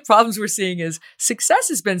one of the problems we're seeing is success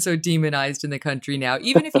has been so demonized in the country now.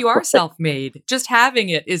 Even if you are self-made, just having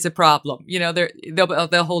it is a problem.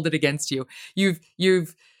 They'll hold it against you.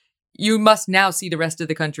 You must now see the rest of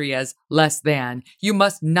the country as less than. You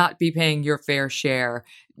must not be paying your fair share.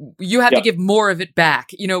 You have to give more of it back,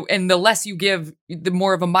 and the less you give, the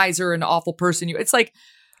more of a miser and awful person you. It's like,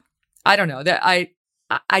 I don't know, that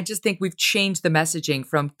I just think we've changed the messaging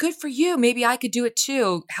from good for you, maybe I could do it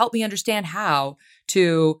too, help me understand how,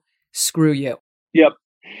 to screw you. Yep.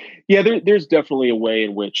 Yeah, there's definitely a way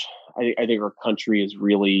in which I think our country is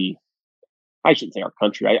really, I shouldn't say our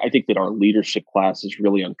country, I think that our leadership class is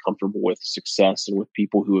really uncomfortable with success and with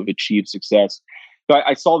people who have achieved success. So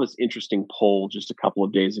I saw this interesting poll just a couple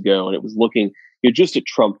of days ago, and it was looking just at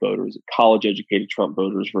Trump voters, college-educated Trump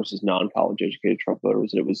voters versus non-college-educated Trump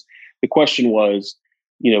voters. And the question was,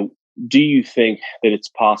 do you think that it's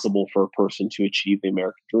possible for a person to achieve the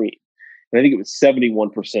American dream? And I think it was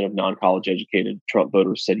 71% of non-college educated Trump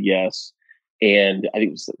voters said yes. And I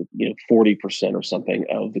think it was 40% or something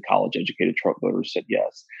of the college educated Trump voters said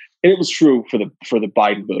yes. And it was true for the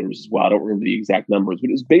Biden voters as well. I don't remember the exact numbers, but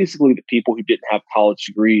it was basically the people who didn't have college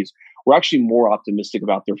degrees were actually more optimistic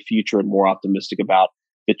about their future and more optimistic about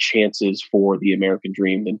the chances for the American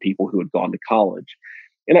dream than people who had gone to college.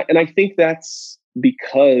 And I think that's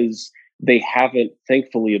because they haven't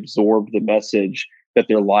thankfully absorbed the message that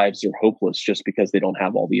their lives are hopeless just because they don't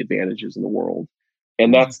have all the advantages in the world.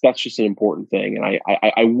 And that's just an important thing. And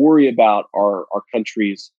I worry about our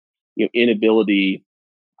country's inability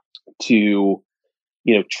to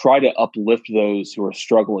try to uplift those who are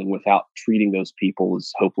struggling without treating those people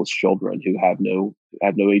as hopeless children who have no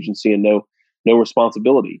agency and no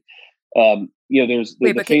responsibility. There's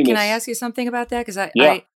the famous, can I ask you something about that? Because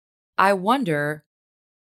I wonder,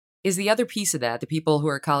 is the other piece of that, the people who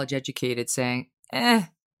are college educated saying, I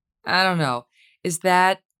don't know, is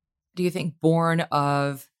that, do you think, born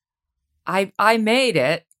of, I made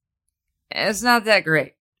it, it's not that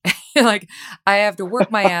great. Like, I have to work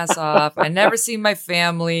my ass off. I never see my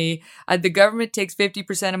family. The government takes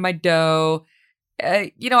 50% of my dough.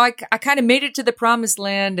 I kind of made it to the promised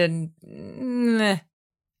land, and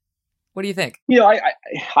what do you think?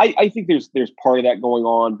 I think there's part of that going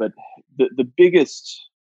on, but the biggest,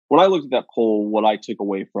 when I looked at that poll, what I took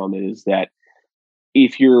away from it is that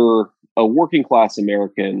if you're a working class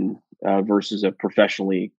American versus a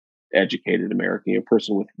professionally educated American, a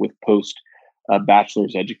person with post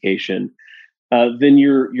bachelor's education, then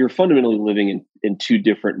you're fundamentally living in two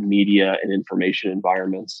different media and information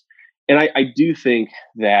environments. And I do think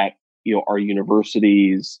that our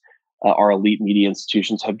universities, our elite media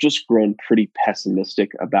institutions have just grown pretty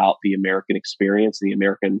pessimistic about the American experience, the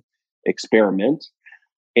American experiment.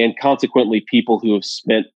 And consequently, people who have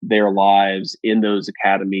spent their lives in those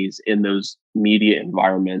academies, in those media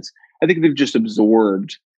environments, I think they've just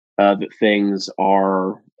absorbed that things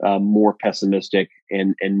are more pessimistic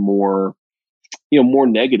and more, more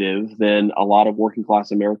negative than a lot of working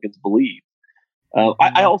class Americans believe.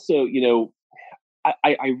 I also,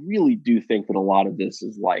 I really do think that a lot of this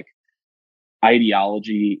is like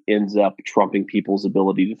ideology ends up trumping people's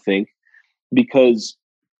ability to think, because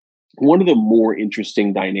one of the more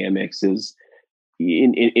interesting dynamics is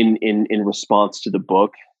in response to the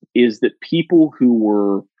book is that people who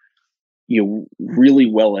were really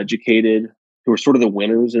well educated, who are sort of the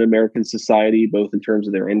winners in American society, both in terms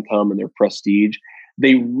of their income and their prestige,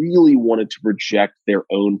 they really wanted to project their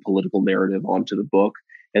own political narrative onto the book.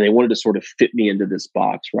 And they wanted to sort of fit me into this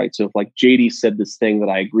box, right? So if like JD said this thing that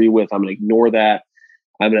I agree with, I'm going to ignore that.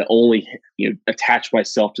 I'm going to only attach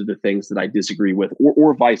myself to the things that I disagree with,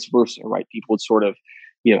 or vice versa, right? People would sort of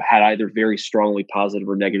had either very strongly positive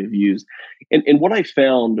or negative views. And what I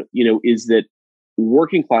found, is that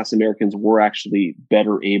working class Americans were actually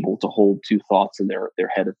better able to hold two thoughts in their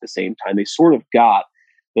head at the same time. They sort of got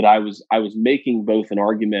that I was making both an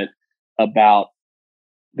argument about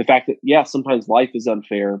the fact that, yeah, sometimes life is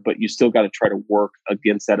unfair, but you still got to try to work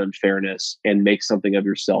against that unfairness and make something of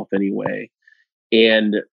yourself anyway.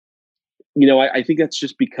 And, I think that's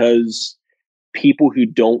just because people who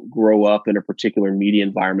don't grow up in a particular media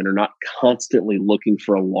environment are not constantly looking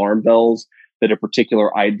for alarm bells that a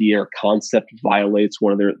particular idea or concept violates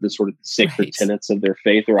one of the sort of sacred tenets of their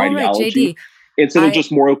faith or ideology. Right, JD, and so they're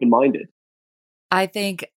just more open-minded. I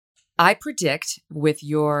think I predict with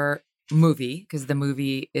your movie, because the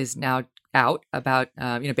movie is now out about,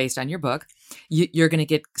 based on your book, you're going to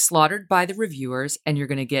get slaughtered by the reviewers and you're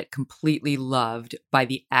going to get completely loved by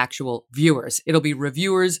the actual viewers. It'll be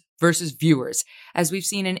reviewers versus viewers, as we've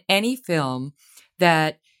seen in any film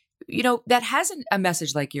that, that has a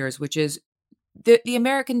message like yours, which is the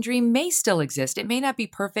American dream may still exist. It may not be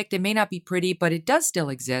perfect. It may not be pretty, but it does still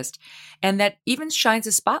exist. And that even shines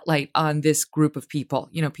a spotlight on this group of people,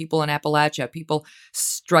 people in Appalachia, people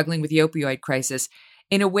struggling with the opioid crisis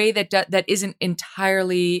in a way that isn't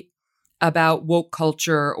entirely about woke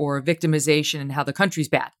culture or victimization and how the country's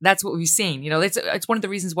bad. That's what we've seen. It's one of the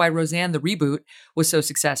reasons why Roseanne, the reboot, was so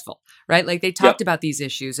successful, right? Like they talked about these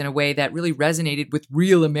issues in a way that really resonated with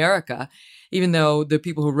real America, even though the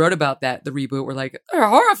people who wrote about the reboot were like, they're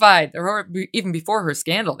horrified. Even before her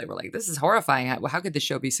scandal, they were like, this is horrifying. How could this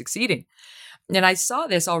show be succeeding? And I saw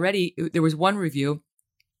this already. There was one review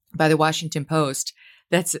by the Washington Post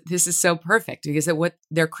this is so perfect, because what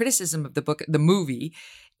their criticism of the movie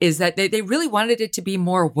is that they really wanted it to be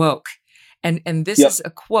more woke. And this is a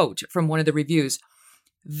quote from one of the reviews.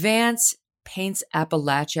 Vance paints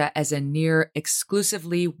Appalachia as a near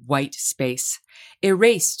exclusively white space.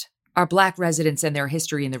 Erased are Black residents and their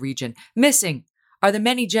history in the region. Missing are the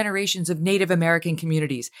many generations of Native American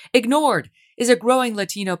communities. Ignored is a growing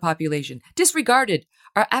Latino population. Disregarded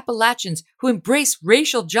are Appalachians who embrace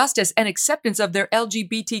racial justice and acceptance of their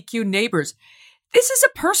LGBTQ neighbors. This is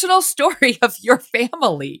a personal story of your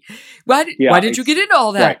family. Why did you get into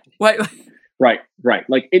all that? Right.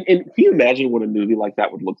 Like, and can you imagine what a movie like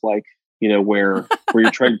that would look like? Where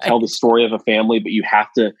you're trying to tell the story of a family, but you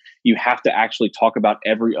have to actually talk about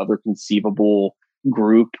every other conceivable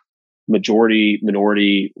group, majority,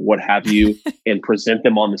 minority, what have you, and present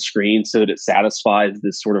them on the screen so that it satisfies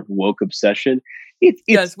this sort of woke obsession.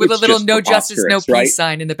 Yes, with a little "No justice, no peace" right?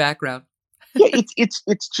 sign in the background.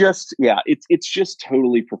 It's just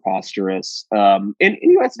totally preposterous. And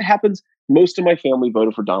as it happens, most of my family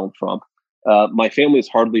voted for Donald Trump. My family is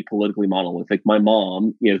hardly politically monolithic. My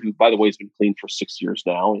mom, who by the way has been clean for 6 years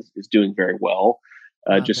now, is doing very well.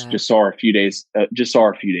 Just saw her a few days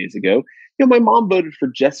ago. My mom voted for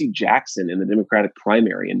Jesse Jackson in the Democratic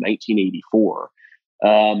primary in 1984.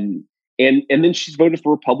 And then she's voted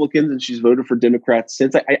for Republicans and she's voted for Democrats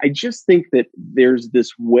since. I just think that there's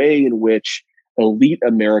this way in which elite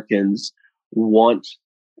Americans want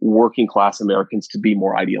working class Americans to be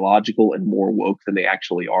more ideological and more woke than they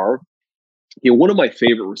actually are. One of my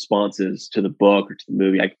favorite responses to the book or to the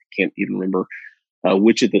movie, I can't even remember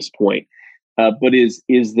which at this point, but is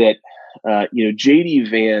that JD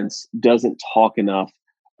Vance doesn't talk enough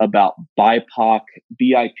about BIPOC,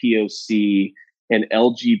 BIPOC, and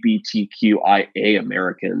LGBTQIA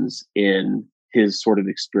Americans in his sort of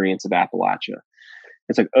experience of Appalachia.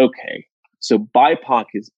 It's like, okay, so BIPOC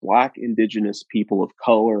is Black, Indigenous, people of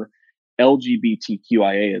color.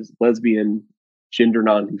 LGBTQIA is lesbian, gender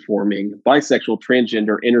nonconforming, bisexual,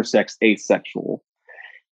 transgender, intersex, asexual.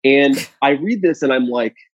 And I read this and I'm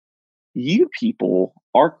like, you people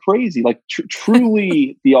are crazy. Like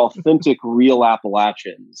truly the authentic, real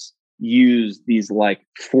Appalachians use these like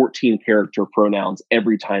 14 character pronouns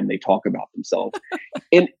every time they talk about themselves.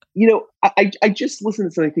 And, I just listen to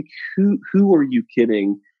this and I think, who are you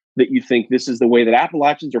kidding that you think this is the way that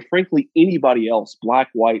Appalachians or frankly anybody else, Black,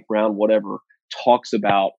 white, brown, whatever, talks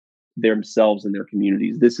about themselves and their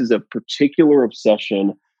communities? This is a particular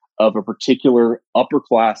obsession of a particular upper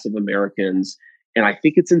class of Americans. And I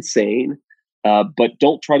think it's insane. But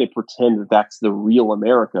don't try to pretend that that's the real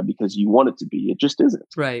America because you want it to be. It just isn't.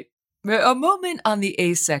 Right. A moment on the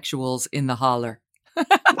asexuals in the holler. Right.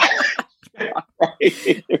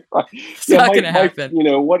 It's not going to happen.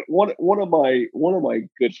 One of my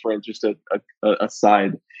good friends, just a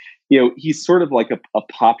aside, he's sort of like a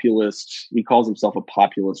populist. He calls himself a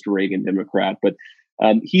populist Reagan Democrat, but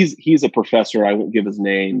he's a professor. I won't give his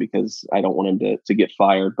name because I don't want him to get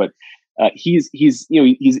fired. But he's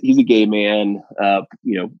a gay man,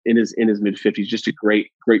 in his mid-50s, just a great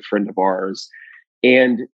friend of ours.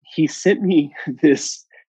 And he sent me this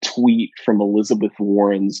tweet from Elizabeth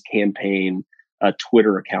Warren's campaign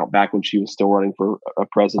Twitter account back when she was still running for a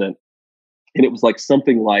president. And it was like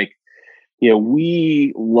something like,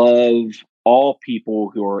 we love all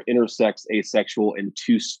people who are intersex, asexual, and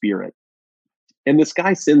two-spirit. And this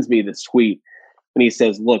guy sends me this tweet and he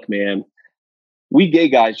says, look, man, we gay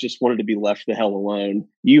guys just wanted to be left the hell alone.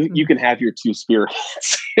 You can have your two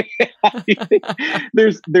spirits.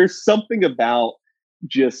 There's something about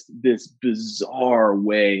just this bizarre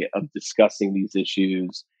way of discussing these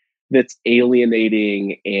issues that's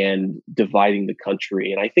alienating and dividing the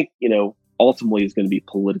country. And I think, ultimately is going to be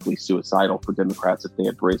politically suicidal for Democrats if they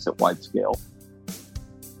embrace it wide scale.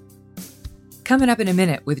 Coming up in a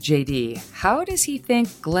minute with JD, how does he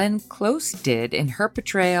think Glenn Close did in her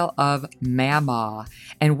portrayal of Mamaw?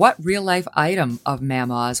 And what real-life item of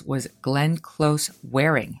Mamaw's was Glenn Close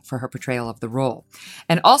wearing for her portrayal of the role?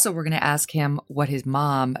 And also, we're going to ask him what his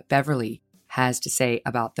mom, Beverly, has to say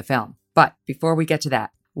about the film. But before we get to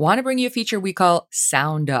that, want to bring you a feature we call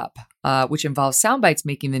Sound Up, which involves sound bites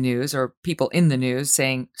making the news or people in the news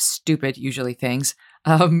saying stupid, usually things.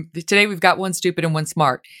 Today, we've got one stupid and one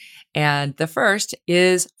smart. And the first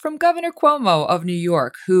is from Governor Cuomo of New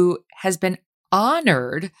York, who has been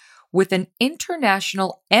honored with an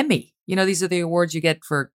international Emmy. These are the awards you get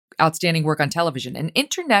for outstanding work on television. An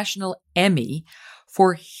international Emmy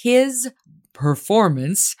for his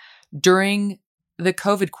performance during the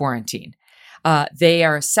COVID quarantine. They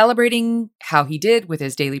are celebrating how he did with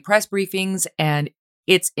his daily press briefings. And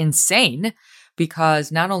it's insane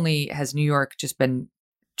because not only has New York just been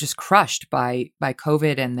crushed by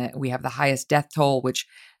COVID and that we have the highest death toll, which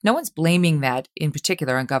no one's blaming that in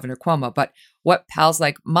particular on Governor Cuomo. But what pals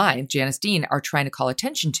like mine, Janice Dean, are trying to call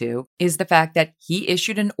attention to is the fact that he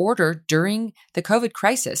issued an order during the COVID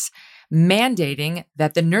crisis mandating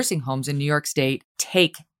that the nursing homes in New York State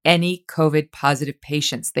take any COVID positive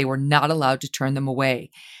patients. They were not allowed to turn them away.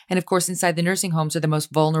 And of course, inside the nursing homes are the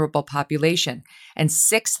most vulnerable population. And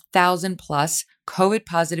 6,000 plus COVID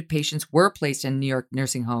positive patients were placed in New York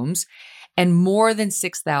nursing homes, and more than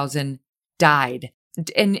 6,000 died.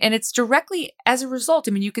 And it's directly as a result.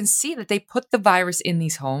 I mean, you can see that they put the virus in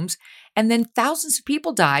these homes, and then thousands of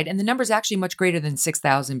people died. And the number is actually much greater than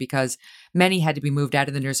 6,000 because many had to be moved out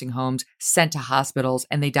of the nursing homes, sent to hospitals,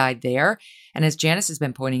 and they died there. And as Janice has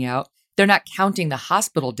been pointing out, they're not counting the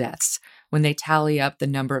hospital deaths when they tally up the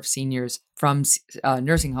number of seniors from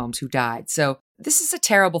nursing homes who died. So this is a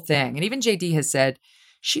terrible thing. And even JD has said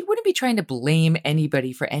she wouldn't be trying to blame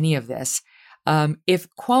anybody for any of this. If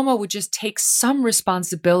Cuomo would just take some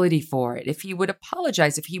responsibility for it, if he would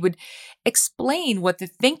apologize, if he would explain what the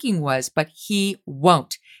thinking was, but he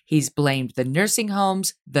won't. He's blamed the nursing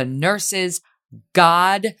homes, the nurses,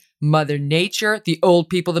 God, Mother Nature, the old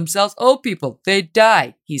people themselves. Old people, they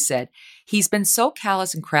die, he said. He's been so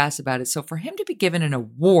callous and crass about it. So for him to be given an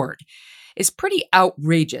award is pretty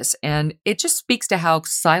outrageous. And it just speaks to how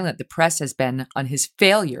silent the press has been on his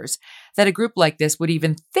failures that a group like this would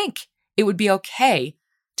even think it would be okay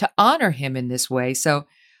to honor him in this way. So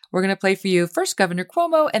we're going to play for you first Governor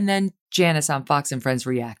Cuomo and then Janice on Fox and Friends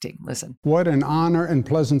reacting. Listen. What an honor and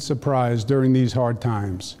pleasant surprise during these hard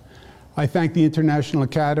times. I thank the International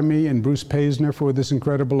Academy and Bruce Paisner for this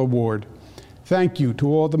incredible award. Thank you to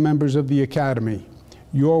all the members of the Academy.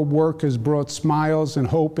 Your work has brought smiles and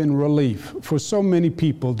hope and relief for so many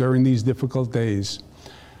people during these difficult days.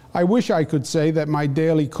 I wish I could say that my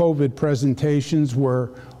daily COVID presentations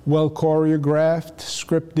were well choreographed,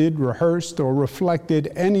 scripted, rehearsed, or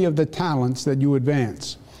reflected any of the talents that you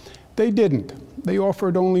advance. They didn't. They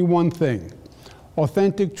offered only one thing: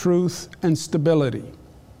 authentic truth and stability.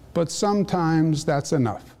 But sometimes that's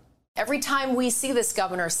enough. Every time we see this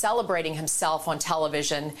governor celebrating himself on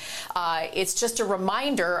television, it's just a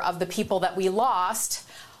reminder of the people that we lost,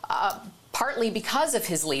 partly because of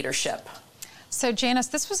his leadership. So, Janice,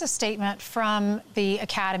 this was a statement from the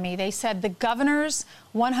Academy. They said the governor's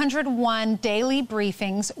 101 daily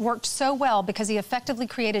briefings worked so well because he effectively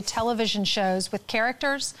created television shows with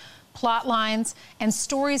characters, plot lines, and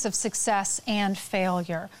stories of success and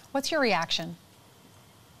failure. What's your reaction?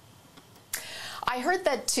 I heard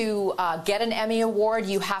that to get an Emmy Award,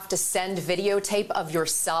 you have to send videotape of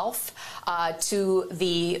yourself to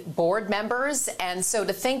the board members. And so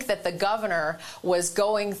to think that the governor was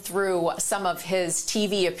going through some of his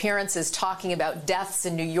TV appearances talking about deaths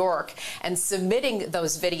in New York and submitting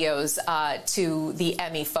those videos to the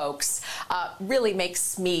Emmy folks really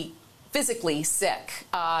makes me physically sick.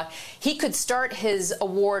 He could start his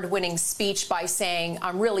award-winning speech by saying,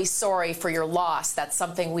 "I'm really sorry for your loss." That's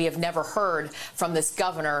something we have never heard from this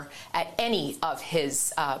governor at any of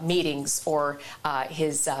his meetings or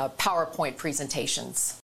his PowerPoint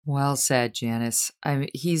presentations. Well said, Janice. I mean,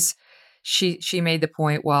 she made the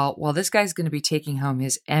point, while this guy's going to be taking home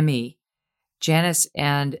his Emmy, Janice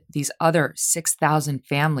and these other 6,000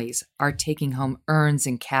 families are taking home urns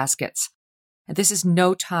and caskets. And this is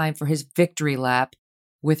no time for his victory lap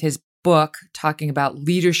with his book talking about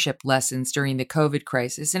leadership lessons during the COVID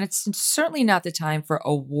crisis. And it's certainly not the time for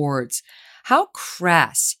awards. How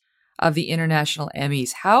crass of the International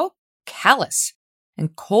Emmys, how callous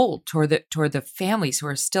and cold toward the families who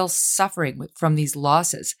are still suffering from these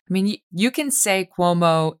losses. I mean, you can say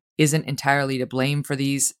Cuomo isn't entirely to blame for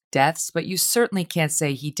these deaths, but you certainly can't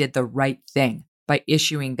say he did the right thing by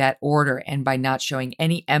issuing that order and by not showing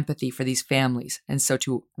any empathy for these families. And so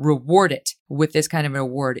to reward it with this kind of an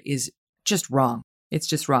award is just wrong. It's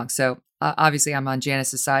just wrong. So obviously I'm on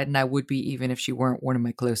Janice's side, and I would be even if she weren't one of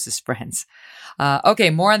my closest friends. Okay,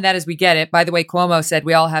 more on that as we get it. By the way, Cuomo said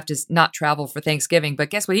we all have to not travel for Thanksgiving, but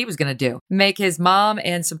guess what he was going to do? Make his mom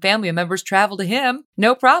and some family members travel to him.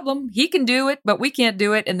 No problem. He can do it, but we can't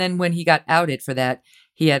do it. And then when he got outed for that,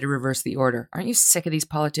 he had to reverse the order. Aren't you sick of these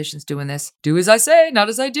politicians doing this? Do as I say, not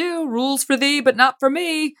as I do. Rules for thee, but not for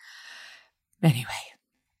me. Anyway,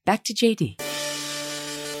 back to JD.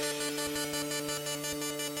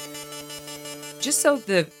 Just so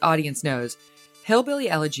the audience knows, Hillbilly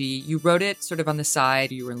Elegy, you wrote it sort of on the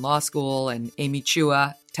side. You were in law school, and Amy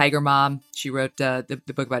Chua, Tiger Mom, she wrote the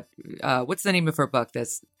book about, what's the name of her book?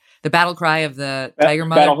 That's The Battle Cry of the Tiger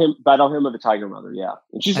Mother? Battle Hymn of the Tiger Mother, yeah.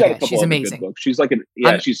 And she's got a couple she's other amazing. good books. She's like,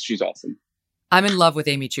 she's awesome. I'm in love with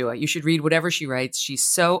Amy Chua. You should read whatever she writes. She's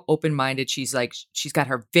so open-minded. She's got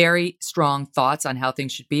her very strong thoughts on how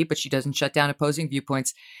things should be, but she doesn't shut down opposing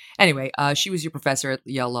viewpoints. Anyway, she was your professor at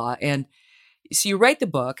Yale Law. And so you write the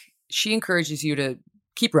book. She encourages you to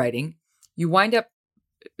keep writing. You wind up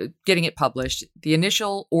getting it published. The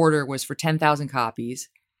initial order was for 10,000 copies.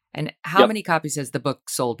 And how many copies has the book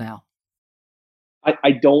sold now?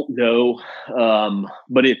 I don't know,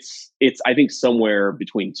 but it's I think somewhere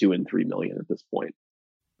between 2 and 3 million at this point.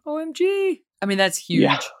 OMG. I mean, that's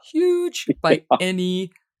huge, huge by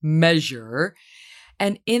any measure.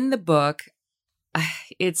 And in the book,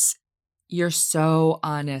 you're so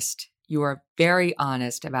honest. You are very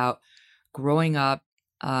honest about growing up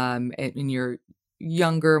in your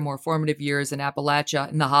younger, more formative years in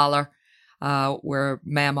Appalachia, in the holler, where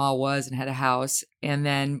Mamaw was and had a house. And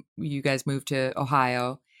then you guys moved to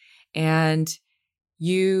Ohio, and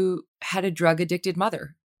you had a drug-addicted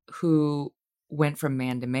mother who went from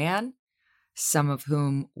man to man, some of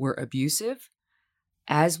whom were abusive,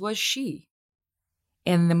 as was she.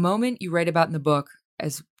 And the moment you write about in the book,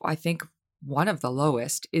 as I think one of the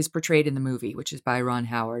lowest, is portrayed in the movie, which is by Ron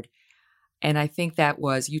Howard. And I think that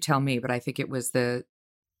was, you tell me, but I think it was the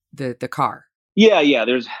car. Yeah.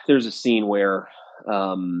 There's a scene where,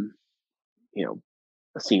 a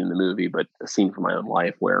scene in the movie, but a scene from my own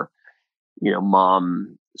life where,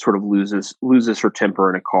 mom sort of loses her temper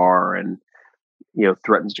in a car and,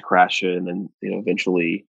 threatens to crash in, and,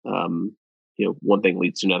 eventually, one thing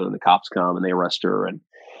leads to another, and the cops come and they arrest her, and,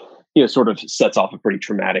 sort of sets off a pretty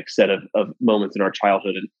traumatic set of moments in our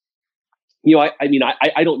childhood. And,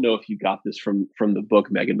 I don't know if you got this from the book,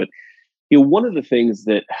 Megan, but, one of the things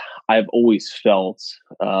that I've always felt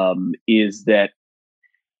is that,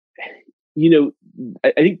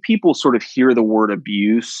 I think people sort of hear the word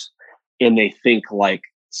abuse and they think like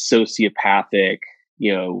sociopathic,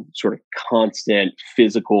 sort of constant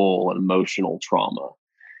physical and emotional trauma.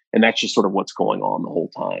 And that's just sort of what's going on the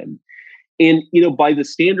whole time. And, by the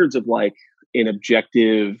standards of like an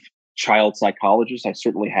objective child psychologist, I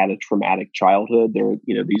certainly had a traumatic childhood. There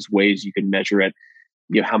are, these ways you can measure it,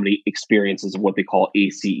 how many experiences of what they call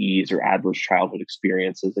ACEs or adverse childhood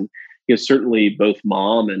experiences. And, certainly both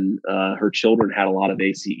mom and her children had a lot of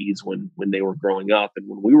ACEs when they were growing up and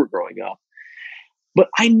when we were growing up. But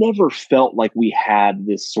I never felt like we had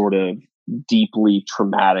this sort of deeply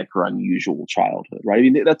traumatic or unusual childhood, right? I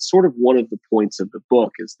mean, that's sort of one of the points of the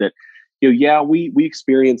book is that, we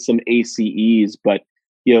experienced some ACEs, but,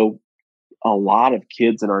 a lot of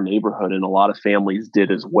kids in our neighborhood and a lot of families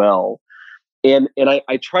did as well. And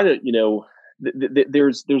I try to,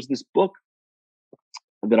 there's this book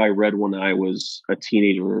that I read when I was a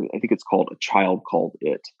teenager. I think it's called A Child Called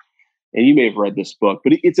It. And you may have read this book,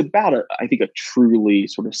 but it's about I think a truly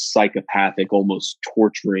sort of psychopathic, almost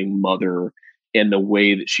torturing mother and the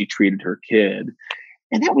way that she treated her kid.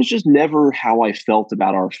 And that was just never how I felt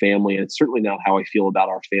about our family. And it's certainly not how I feel about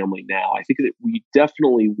our family now. I think that we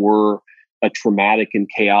definitely were a traumatic and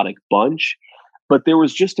chaotic bunch, but there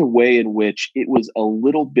was just a way in which it was a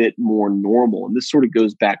little bit more normal. And this sort of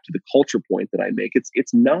goes back to the culture point that I make.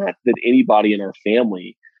 It's not that anybody in our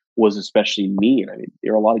family was especially mean. I mean,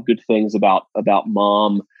 there are a lot of good things about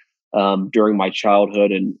mom during my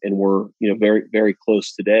childhood, and we're very, very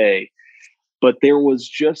close today. But there was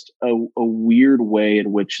just a weird way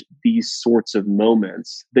in which these sorts of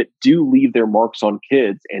moments that do leave their marks on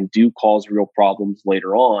kids and do cause real problems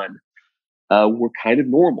later on were kind of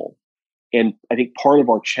normal. And I think part of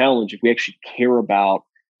our challenge, if we actually care about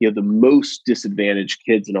the most disadvantaged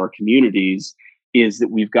kids in our communities, is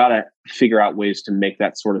that we've got to figure out ways to make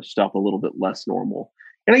that sort of stuff a little bit less normal.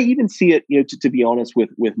 And I even see it, to be honest,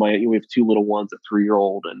 with my, we have two little ones, a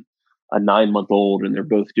 3-year-old and a 9-month-old, and they're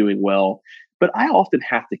both doing well. But I often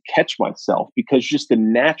have to catch myself because just the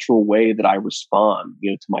natural way that I respond,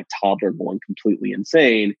 to my toddler going completely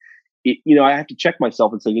insane, I have to check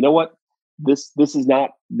myself and say, you know what, this is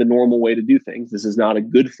not the normal way to do things. This is not a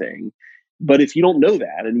good thing. But if you don't know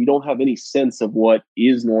that and you don't have any sense of what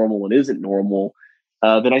is normal and isn't normal,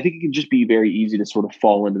 then I think it can just be very easy to sort of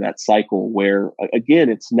fall into that cycle where, again,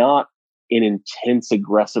 it's not an intense,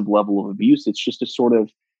 aggressive level of abuse. It's just a sort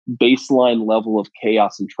of baseline level of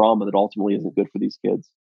chaos and trauma that ultimately isn't good for these kids.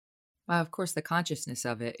 Well, of course, the consciousness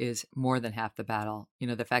of it is more than half the battle.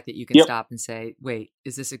 The fact that you can stop and say, wait,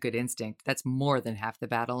 is this a good instinct? That's more than half the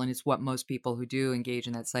battle. And it's what most people who do engage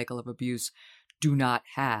in that cycle of abuse do not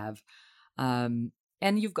have. And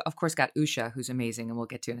you've, of course, got Usha, who's amazing, and we'll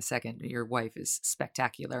get to in a second. Your wife is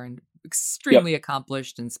spectacular and extremely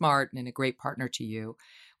accomplished and smart and a great partner to you,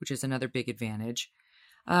 which is another big advantage.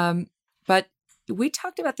 But we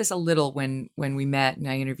talked about this a little when we met and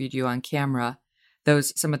I interviewed you on camera,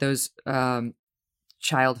 some of those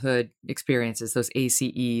childhood experiences, those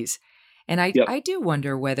ACEs. And I do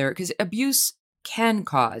wonder whether, because abuse can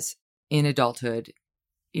cause in adulthood,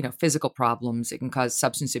 physical problems. It can cause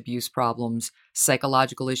substance abuse problems,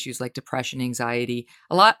 psychological issues like depression, anxiety.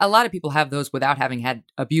 A lot of people have those without having had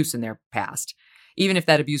abuse in their past, even if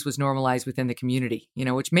that abuse was normalized within the community,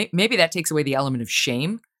 which maybe that takes away the element of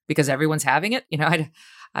shame because everyone's having it.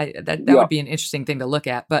 That would be an interesting thing to look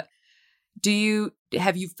at. But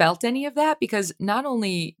have you felt any of that? Because not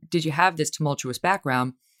only did you have this tumultuous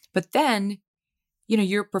background, but then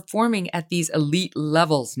you're performing at these elite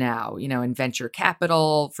levels now, in venture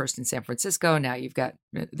capital, first in San Francisco. Now you've got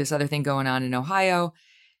this other thing going on in Ohio.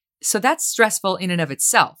 So that's stressful in and of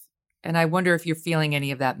itself. And I wonder if you're feeling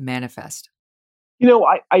any of that manifest.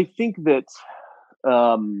 I think that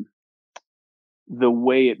the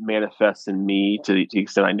way it manifests in me, to the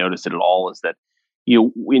extent I notice it at all, is that,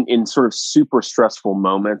 in sort of super stressful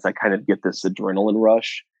moments, I kind of get this adrenaline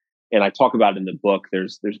rush. And I talk about it in the book.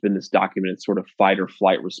 There's been this documented sort of fight or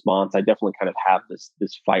flight response. I definitely kind of have this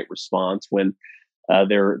fight response when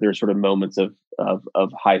there's sort of moments of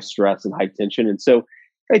high stress and high tension. And so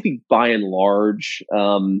I think by and large,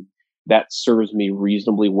 that serves me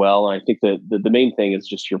reasonably well. And I think that the main thing is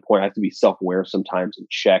just your point. I have to be self-aware sometimes and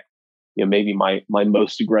check, maybe my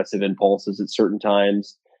most aggressive impulses at certain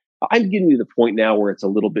times. I'm getting to the point now where it's a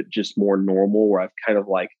little bit just more normal, where I've kind of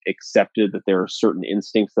like accepted that there are certain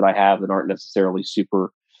instincts that I have that aren't necessarily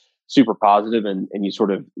super, super positive. And you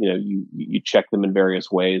sort of, you check them in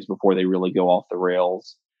various ways before they really go off the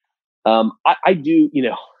rails. I do,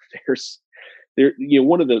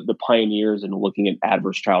 one of the pioneers in looking at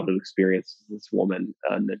adverse childhood experiences, this woman,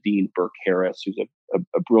 Nadine Burke Harris, who's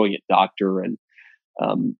a brilliant doctor. And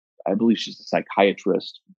I believe she's a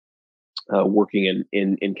psychiatrist working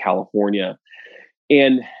in California.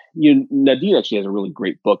 And Nadine actually has a really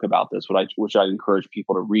great book about this, which I'd encourage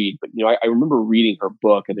people to read. But I remember reading her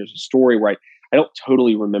book, and there's a story where I don't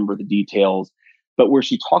totally remember the details, but where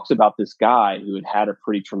she talks about this guy who had a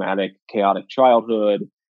pretty traumatic, chaotic childhood,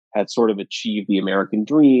 had sort of achieved the American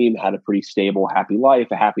dream, had a pretty stable, happy life,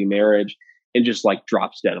 a happy marriage, and just like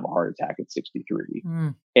drops dead of a heart attack at 63.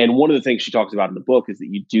 Mm. And one of the things she talks about in the book is that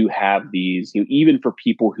you do have these, even for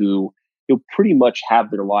people who pretty much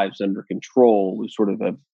have their lives under control, who sort of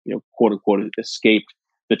have, quote unquote, escaped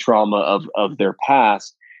the trauma of their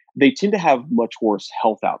past, they tend to have much worse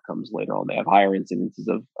health outcomes later on. They have higher incidences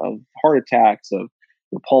of heart attacks, of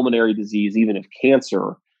pulmonary disease, even of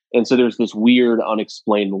cancer. And so there's this weird,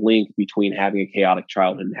 unexplained link between having a chaotic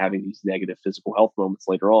childhood and having these negative physical health moments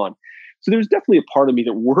later on. So there's definitely a part of me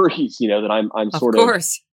that worries, that I'm sort of,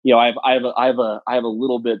 I have a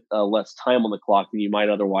little bit less time on the clock than you might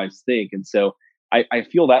otherwise think, and so I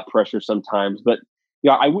feel that pressure sometimes. But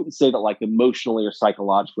I wouldn't say that like emotionally or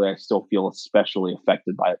psychologically, I still feel especially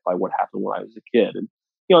affected by what happened when I was a kid. And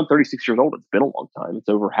I'm 36 years old. It's been a long time. It's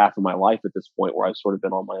over half of my life at this point where I've sort of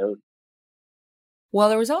been on my own. Well,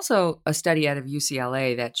 there was also a study out of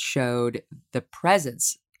UCLA that showed the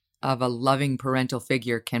presence of a loving parental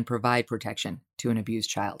figure can provide protection to an abused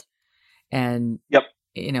child. And yep.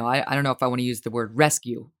 I don't know if I want to use the word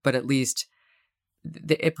rescue, but at least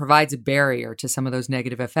it provides a barrier to some of those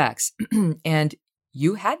negative effects. And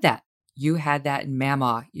you had that. You had that in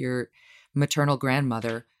Mama, your maternal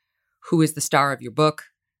grandmother, who is the star of your book,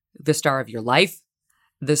 the star of your life,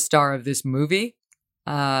 the star of this movie,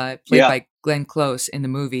 played by Glenn Close in the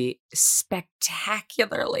movie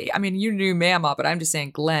spectacularly. I mean, you knew Mama, but I'm just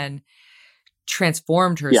saying Glenn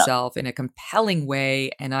transformed herself in a compelling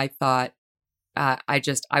way. And I thought, I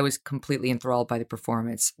was completely enthralled by the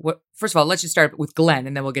performance. First of all, let's just start with Glenn,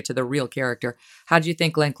 and then we'll get to the real character. How did you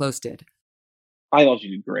think Glenn Close did? I thought she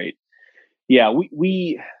did great. Yeah,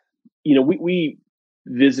 we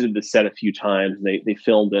visited the set a few times. They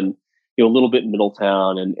filmed in a little bit in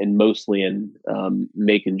Middletown and mostly in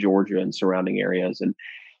Macon, Georgia, and surrounding areas. And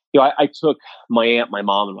I took my aunt, my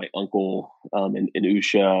mom, and my uncle and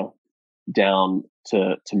Usha down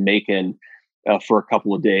to Macon for a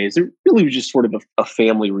couple of days. It really was just sort of a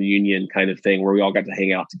family reunion kind of thing where we all got to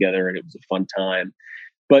hang out together, and it was a fun time.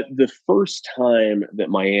 But the first time that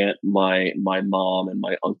my aunt, my mom, and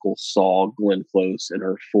my uncle saw Glenn Close in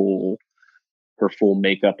her full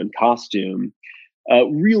makeup and costume,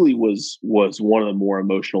 really was one of the more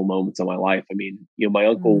emotional moments of my life. I mean, my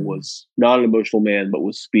uncle was not an emotional man, but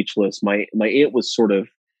was speechless. My aunt was sort of,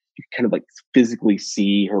 you kind of like physically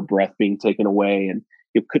see her breath being taken away, and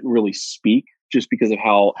you couldn't really speak just because of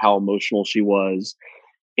how emotional she was.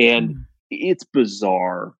 And it's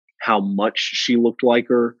bizarre how much she looked like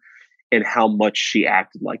her and how much she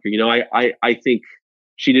acted like her. I think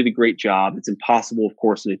she did a great job. It's impossible, of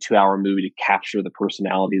course, in a 2-hour movie to capture the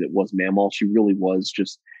personality that was Mamaw. She really was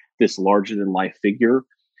just this larger than life figure.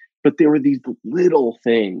 But there were these little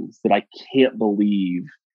things that I can't believe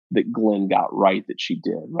that Glenn got right that she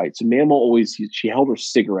did, right? So Mamaw always, she held her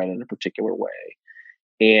cigarette in a particular way.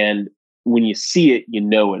 And when you see it, you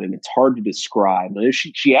know it, and it's hard to describe. And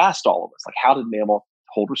she asked all of us, like, how did Mamaw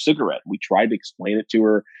hold her cigarette? We tried to explain it to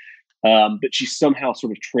her, but she somehow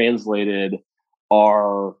sort of translated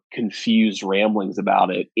our confused ramblings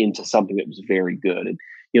about it into something that was very good.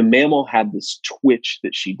 And Mamaw had this twitch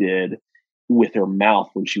that she did with her mouth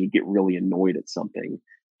when she would get really annoyed at something,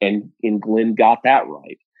 and Glenn got that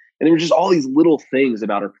right. And there were just all these little things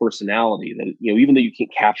about her personality that even though you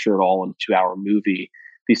can't capture it all in a 2-hour movie,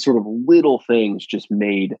 these sort of little things just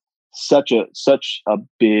made such a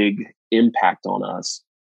big impact on us.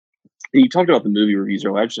 And you talked about the movie reviews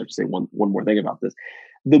earlier. I just have to say one more thing about this.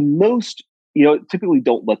 The most, typically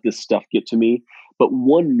don't let this stuff get to me, but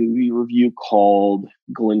one movie review called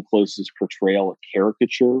Glenn Close's portrayal a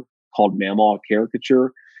caricature, called Mamaw a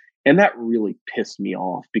caricature. And that really pissed me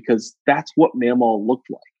off because that's what Mamaw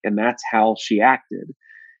looked like, and that's how she acted.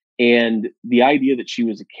 And the idea that she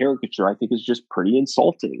was a caricature, I think, is just pretty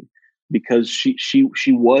insulting because she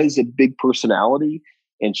was a big personality,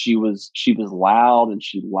 and she was loud, and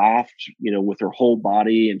she laughed, with her whole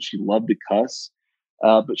body, and she loved to cuss.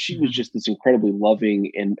 But she was just this incredibly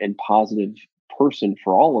loving and positive person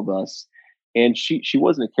for all of us. And she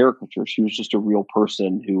wasn't a caricature. She was just a real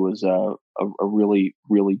person who was a really,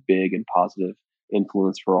 really big and positive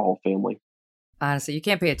influence for our whole family. Honestly, you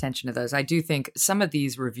can't pay attention to those. I do think some of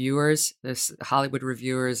these reviewers, this Hollywood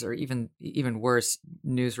reviewers, or even worse,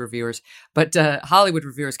 news reviewers, but Hollywood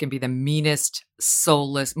reviewers can be the meanest,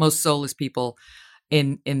 soulless, most soulless people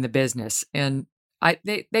in the business, and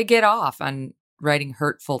they get off on writing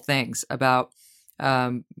hurtful things about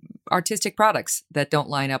artistic products that don't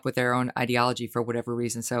line up with their own ideology for whatever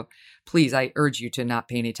reason. So please, I urge you to not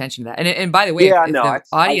pay any attention to that. And by the way, if the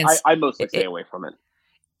audience, I mostly stay away from it.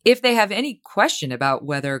 If they have any question about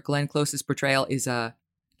whether Glenn Close's portrayal is a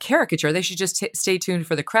caricature, they should just stay tuned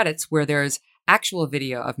for the credits where there's actual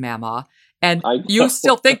video of Mama, and you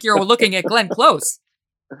still think you're looking at Glenn Close.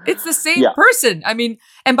 It's the same person. I mean,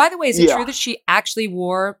 and by the way, is it true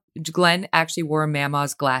that Glenn actually wore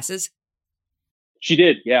Mama's glasses? She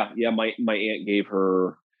did. Yeah. My aunt gave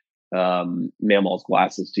her Mama's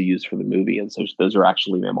glasses to use for the movie, and so those are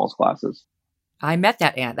actually Mama's glasses. I met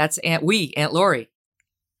that aunt. That's Aunt Lori.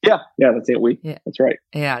 Yeah, that's Aunt Wee. Yeah, that's right.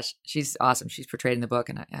 Yeah, she's awesome. She's portrayed in the book,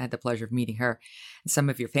 and I had the pleasure of meeting her and some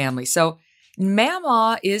of your family. So,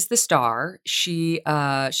 Mama is the star. She's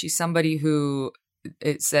somebody who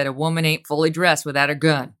it said a woman ain't fully dressed without a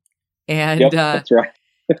gun, and that's right.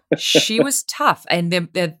 she was tough. And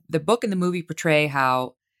the book and the movie portray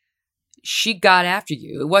how she got after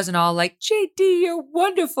you. It wasn't all like, JD, you're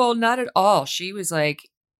wonderful. Not at all. She was like,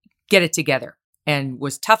 get it together, and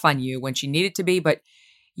was tough on you when she needed to be. But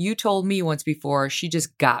you told me once before, she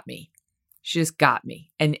just got me. She just got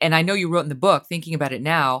me. And I know you wrote in the book, thinking about it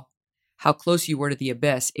now, how close you were to the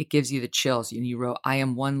abyss. It gives you the chills. And you wrote, I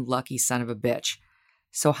am one lucky son of a bitch.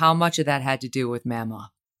 So how much of that had to do with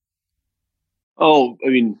Mama? Oh, I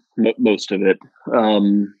mean, most of it. A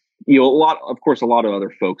lot of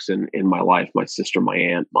other folks in my life, my sister, my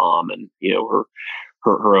aunt, mom, and,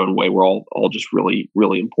 her own way were all just really,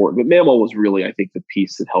 really important. But Mama was really, I think, the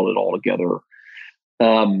piece that held it all together.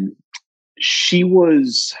 She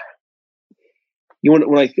was,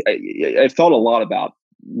 when I've thought a lot about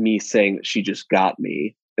me saying that she just got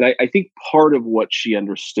me. And I think part of what she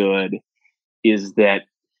understood is that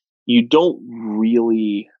you don't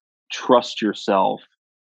really trust yourself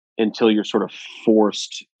until you're sort of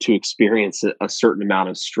forced to experience a certain amount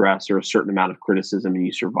of stress or a certain amount of criticism, and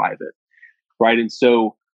you survive it. Right. And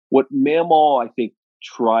so what Mamaw, I think,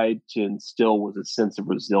 tried to instill was a sense of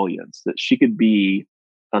resilience, that she could be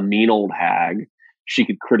a mean old hag. She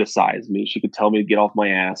could criticize me. She could tell me to get off my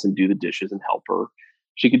ass and do the dishes and help her.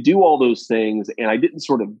 She could do all those things, and I didn't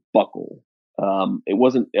sort of buckle. I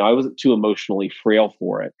wasn't too emotionally frail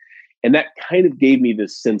for it. And that kind of gave me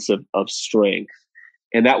this sense of strength.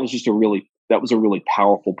 And that was just a really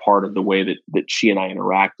powerful part of the way that she and I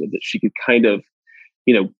interacted, that she could kind of,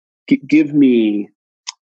 give me,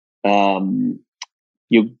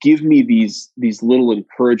 give me these little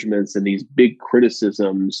encouragements and these big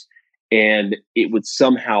criticisms, and it would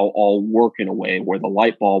somehow all work in a way where the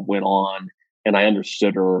light bulb went on and I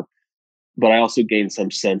understood her. But I also gained some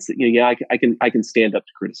sense that, I can stand up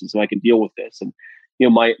to criticism. I can deal with this. And,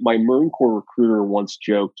 my Marine Corps recruiter once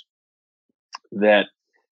joked that,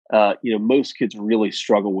 most kids really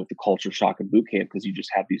struggle with the culture shock of boot camp because you just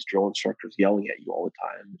have these drill instructors yelling at you all the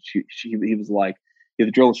time. He was like, the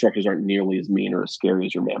drill instructors aren't nearly as mean or as scary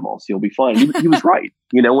as your Mamaw, so you'll be fine. He was right.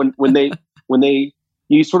 When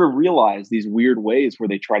you sort of realize these weird ways where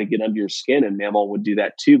they try to get under your skin, and Mamaw would do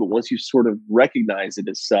that too. But once you sort of recognize it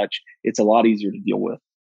as such, it's a lot easier to deal with.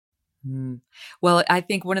 Well, I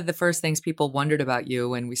think one of the first things people wondered about you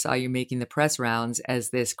when we saw you making the press rounds as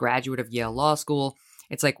this graduate of Yale Law School,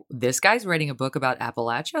 it's like, this guy's writing a book about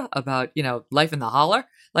Appalachia, about, life in the holler.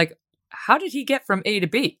 Like, how did he get from A to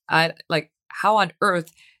B? How on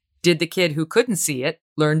earth did the kid who couldn't see it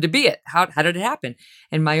learn to be it? How did it happen?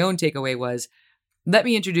 And my own takeaway was, let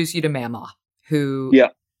me introduce you to Mamaw, who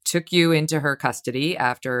took you into her custody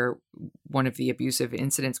after one of the abusive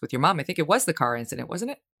incidents with your mom. I think it was the car incident, wasn't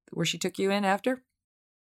it? Where she took you in after?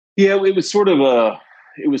 Yeah, it was sort of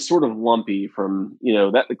lumpy from,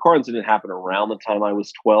 that the car incident happened around the time I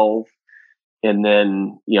was 12. And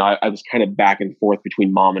then, I was kind of back and forth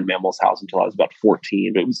between mom and Mamaw's house until I was about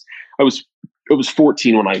 14. But I was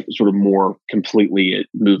 14 when I sort of more completely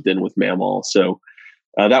moved in with Mamaw. So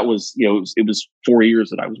that was, it was 4 years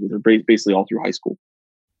that I was with her, basically all through high school.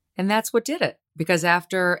 And that's what did it. Because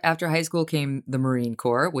after high school came the Marine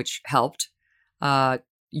Corps, which helped.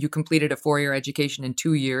 You completed a 4-year education in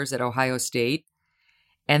 2 years at Ohio State,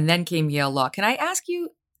 and then came Yale Law. Can I ask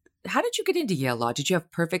you, how did you get into Yale Law? Did you have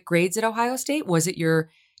perfect grades at Ohio State? Was it do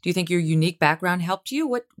you think your unique background helped you?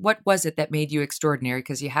 What was it that made you extraordinary?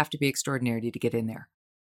 Because you have to be extraordinary to get in there.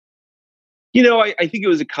 I think it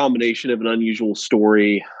was a combination of an unusual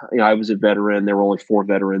story. I was a veteran. There were only 4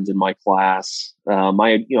 veterans in my class.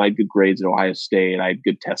 I had good grades at Ohio State. I had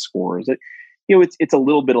good test scores. It's a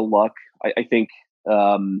little bit of luck. I think,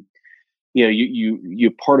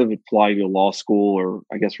 you part of applying to law school, or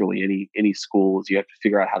I guess really any school, is you have to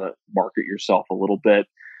figure out how to market yourself a little bit.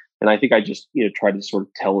 And I think I just, tried to sort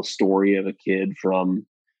of tell a story of a kid from,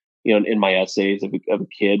 in my essays, of a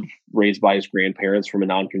kid raised by his grandparents from a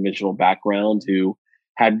non-conventional background who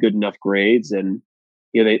had good enough grades, and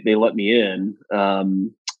they let me in.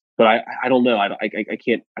 But I don't know. I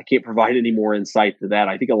can't provide any more insight to that.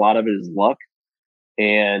 I think a lot of it is luck.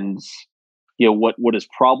 And what is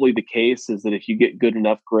probably the case is that if you get good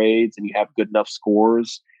enough grades and you have good enough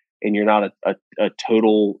scores, and you're not a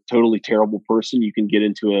totally terrible person, you can get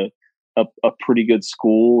into a pretty good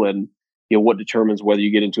school. And what determines whether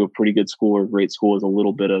you get into a pretty good school or a great school is a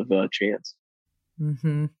little bit of a chance.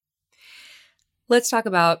 Mm-hmm. Let's talk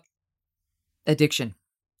about addiction,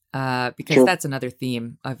 because Sure. that's another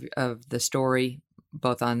theme of the story,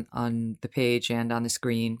 both on the page and on the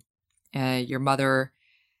screen. Your mother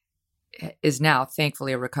is now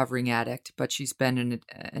thankfully a recovering addict, but she's been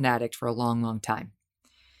an addict for a long, long time.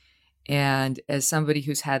 And as somebody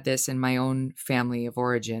who's had this in my own family of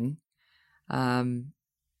origin,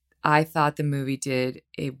 I thought the movie did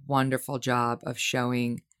a wonderful job of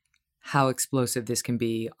showing how explosive this can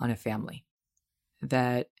be on a family.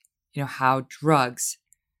 That, how drugs,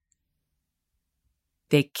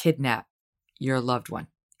 they kidnap your loved one.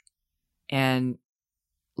 And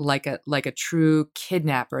like a true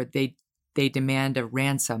kidnapper, they demand a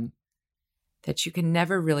ransom that you can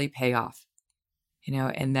never really pay off,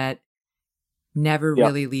 and that never Yeah.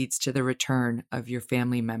 really leads to the return of your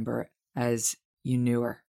family member as you knew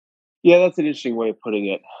her. Yeah, that's an interesting way of putting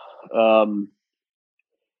it.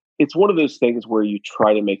 It's one of those things where you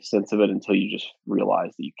try to make sense of it until you just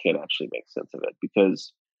realize that you can't actually make sense of it,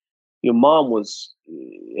 because mom was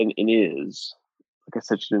and is, like I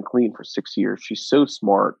said, she's been clean for 6 years. She's so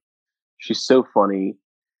smart. She's so funny.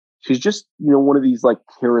 She's just, one of these like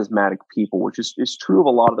charismatic people, which is true of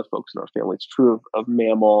a lot of the folks in our family. It's true of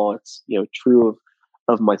Mamaw. It's, true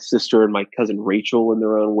of my sister and my cousin Rachel in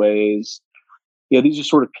their own ways. These are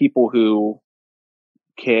sort of people who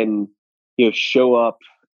can, show up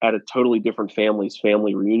at a totally different family's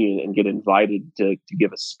family reunion and get invited to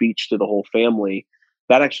give a speech to the whole family.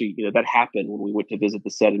 That actually, that happened when we went to visit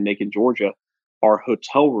the set in Macon, Georgia. Our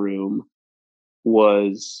hotel room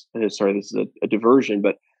was, sorry, this is a diversion,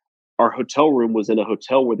 but our hotel room was in a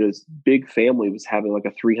hotel where this big family was having like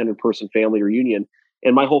a 300-person family reunion.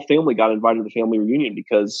 And my whole family got invited to the family reunion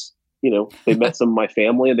because, they met some of my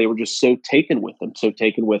family and they were just so taken with them, so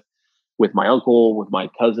taken with my uncle, with my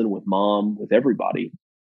cousin, with mom, with everybody.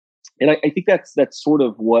 And I think that's sort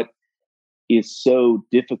of what is so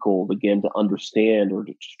difficult, again, to understand or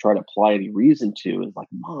to try to apply any reason to, is like,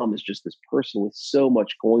 mom is just this person with so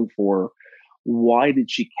much going for her. Why did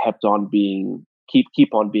she keep on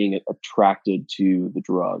being attracted to the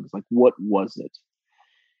drugs? Like, what was it?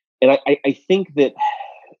 And I think that,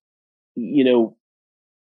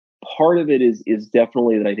 part of it is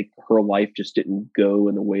definitely that I think her life just didn't go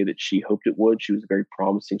in the way that she hoped it would. She was a very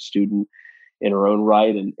promising student in her own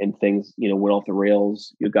right, and things, went off the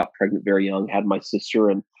rails. Got pregnant very young, had my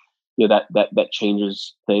sister, and that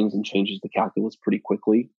changes things and changes the calculus pretty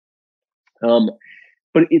quickly.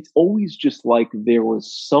 But it's always just like there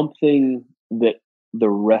was something that the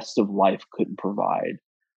rest of life couldn't provide,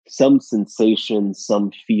 some sensation,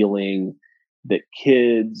 some feeling that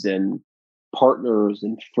kids and partners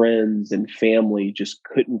and friends and family just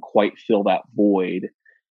couldn't quite fill that void.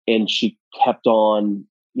 And she kept on,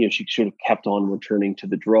 she sort of kept on returning to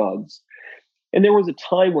the drugs. And there was a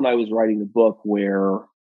time when I was writing the book where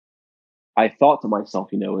I thought to myself,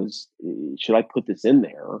 should I put this in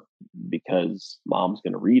there because mom's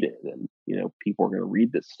going to read it, and, people are going to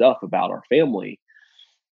read this stuff about our family.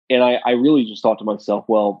 And I really just thought to myself,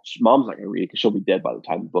 well, mom's not going to read it because she'll be dead by the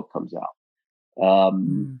time the book comes out.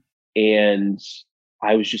 And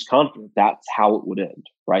I was just confident that's how it would end,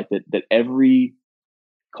 right? That every,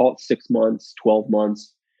 call it 6 months, 12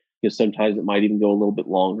 months, sometimes it might even go a little bit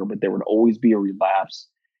longer, but there would always be a relapse.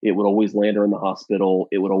 It would always land her in the hospital.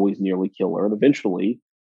 It would always nearly kill her. And eventually,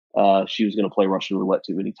 she was going to play Russian roulette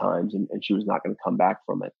too many times, and she was not going to come back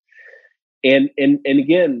from it. And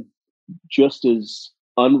again, just as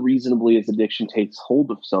unreasonably as addiction takes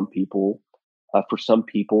hold of some people, for some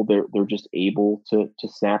people, they're just able to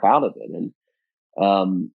snap out of it.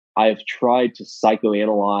 And I've tried to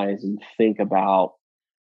psychoanalyze and think about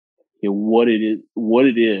what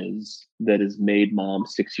it is that has made mom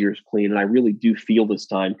 6 years clean. And I really do feel this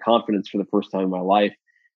time confidence for the first time in my life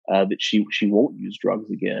that she won't use drugs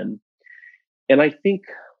again. And I think,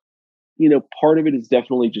 part of it is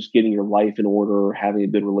definitely just getting your life in order, having a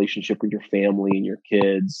good relationship with your family and your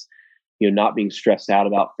kids, not being stressed out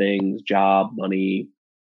about things, job, money,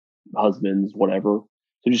 husbands, whatever.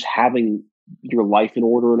 So just having your life in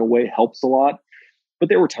order in a way helps a lot. But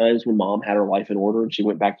there were times when mom had her life in order and she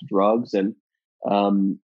went back to drugs, and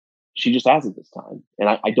um, she just hasn't this time. And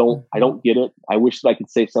I don't get it. I wish that I could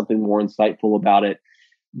say something more insightful about it.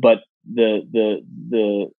 But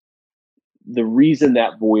the reason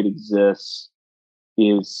that void exists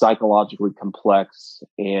is psychologically complex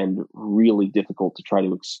and really difficult to try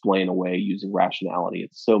to explain away using rationality.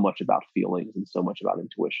 It's so much about feelings and so much about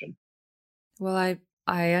intuition. Well,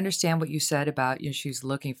 I understand what you said about, she's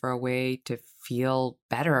looking for a way to feel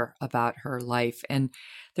better about her life. And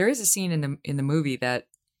there is a scene in the movie that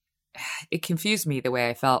it confused me the way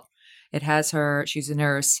I felt. It has her, she's a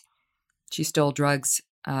nurse. She stole drugs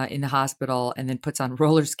in the hospital and then puts on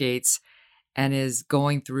roller skates and is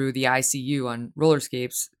going through the ICU on roller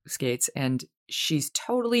skates, and she's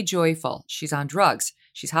totally joyful. She's on drugs.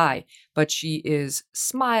 She's high, but she is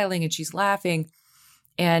smiling and she's laughing.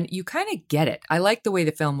 And you kind of get it. I like the way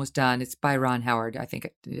the film was done. It's by Ron Howard, I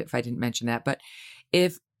think, if I didn't mention that. But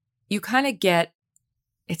if you kind of get,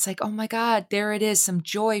 it's like, oh my God, there it is, some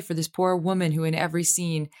joy for this poor woman who in every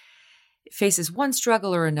scene faces one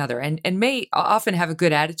struggle or another and may often have a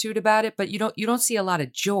good attitude about it, but you don't see a lot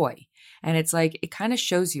of joy. And it's like, it kind of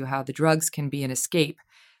shows you how the drugs can be an escape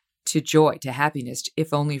to joy, to happiness,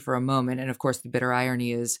 if only for a moment. And of course, the bitter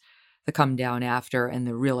irony is the come down after, and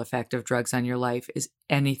the real effect of drugs on your life is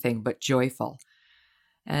anything but joyful.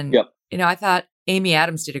 And, Yep. I thought Amy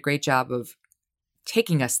Adams did a great job of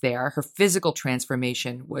taking us there. Her physical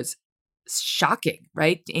transformation was shocking,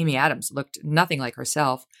 right? Amy Adams looked nothing like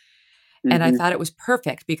herself. And I thought it was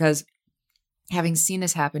perfect because having seen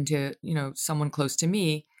this happen to, someone close to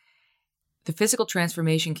me, the physical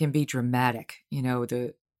transformation can be dramatic,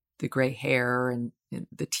 the gray hair and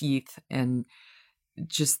the teeth and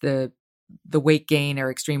just the weight gain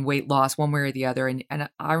or extreme weight loss one way or the other. And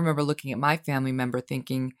I remember looking at my family member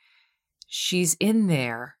thinking, she's in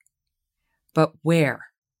there, but where?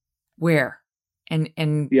 And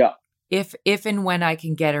Yeah. if and when I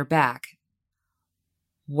can get her back,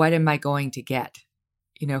 what am I going to get?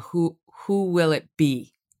 Who will it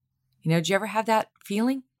be? Did you ever have that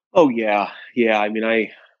feeling? Oh yeah. Yeah. I mean,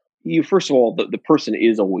 first of all, the person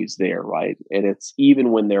is always there, right? And it's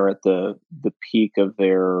even when they're at the peak of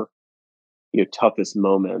their, toughest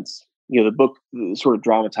moments. The book sort of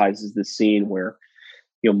dramatizes this scene where,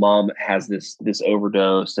 mom has this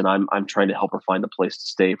overdose, and I'm trying to help her find a place to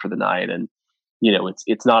stay for the night. And,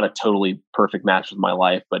 it's not a totally perfect match with my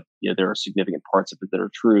life, but there are significant parts of it that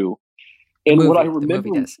are true. And what I remember,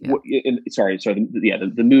 the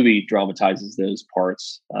movie dramatizes those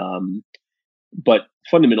parts, but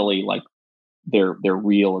fundamentally, like they're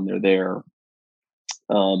real and they're there.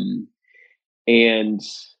 And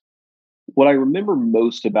what I remember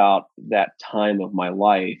most about that time of my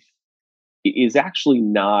life is actually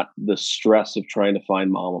not the stress of trying to find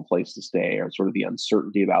mom a place to stay or sort of the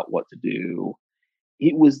uncertainty about what to do.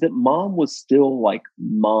 It was that mom was still like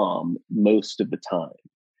mom most of the time,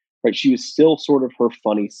 right? She was still sort of her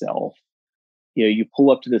funny self. You pull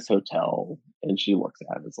up to this hotel and she looks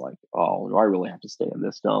at it. It's like, oh, do I really have to stay in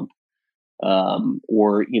this dump?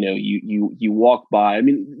 Or you walk by. I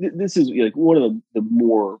mean, this is like one of the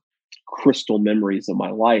more crystal memories of my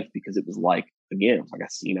life, because it was like, again, it was like a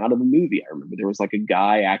scene out of a movie. I remember there was like a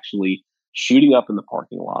guy actually shooting up in the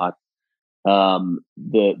parking lot.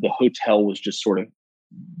 The hotel was just sort of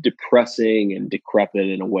depressing and decrepit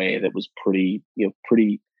in a way that was pretty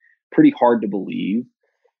hard to believe.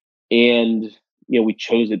 And we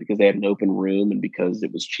chose it because they had an open room and because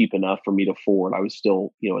it was cheap enough for me to afford. I was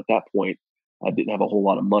still, at that point, I didn't have a whole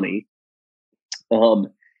lot of money. But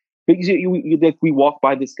we walked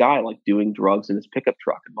by this guy like doing drugs in his pickup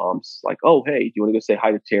truck, and mom's like, "Oh, hey, do you want to go say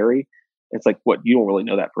hi to Terry?" And it's like, "What? You don't really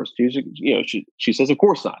know that person?" She says, "Of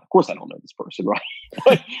course not. Of course I don't know this person, right?"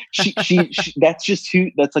 But she that's just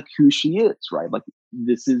that's like who she is, right? Like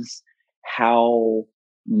this is how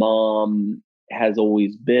mom has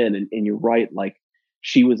always been, and you're right, like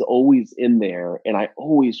she was always in there, and I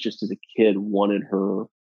always just as a kid wanted her,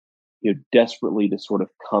 desperately to sort of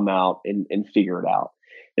come out and figure it out.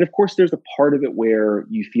 And of course, there's a part of it where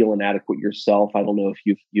you feel inadequate yourself. I don't know if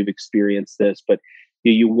you've experienced this, but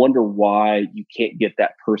you wonder why you can't get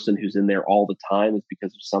that person who's in there all the time. Is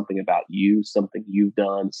because of something about you, something you've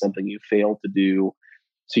done, something you failed to do.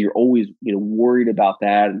 So you're always, worried about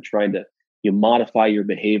that and trying to modify your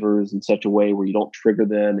behaviors in such a way where you don't trigger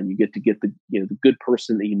them, and you get the the good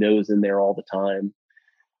person that is in there all the time.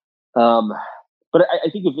 But I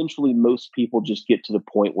think eventually most people just get to the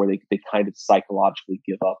point where they kind of psychologically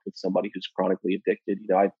give up with somebody who's chronically addicted.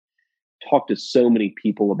 talked to so many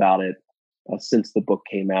people about it since the book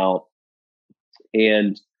came out,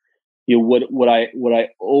 and what I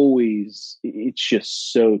always, it's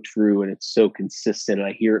just so true and it's so consistent, and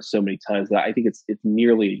I hear it so many times that I think it's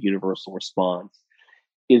nearly a universal response,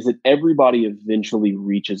 is that everybody eventually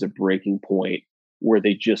reaches a breaking point where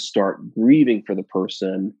they just start grieving for the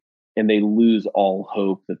person and they lose all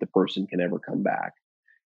hope that the person can ever come back.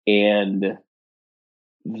 And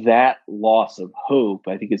that loss of hope,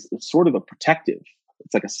 I think, is sort of a protective.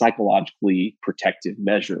 It's like a psychologically protective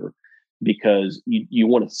measure, because you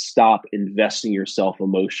want to stop investing yourself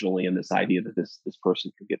emotionally in this idea that this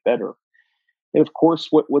person could get better. And of course,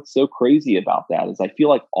 what's so crazy about that is I feel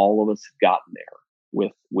like all of us have gotten there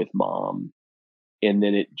with mom, and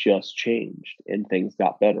then it just changed and things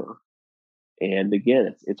got better. And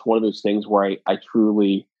again, it's one of those things where I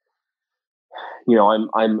truly,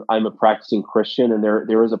 I'm a practicing Christian, and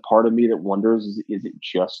there is a part of me that wonders, is it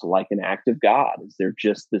just like an act of God? Is there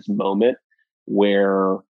just this moment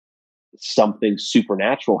where something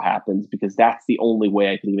supernatural happens? Because that's the only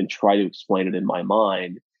way I can even try to explain it in my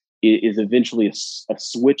mind. Is eventually a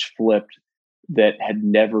switch flipped that I'd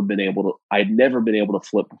never been able to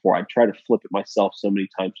flip before. I'd tried to flip it myself so many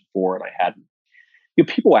times before, and I hadn't.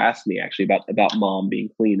 People ask me actually about mom being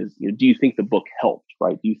clean. Do you think the book helped?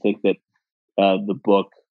 Right? Do you think that the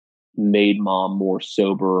book made mom more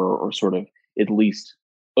sober, or sort of at least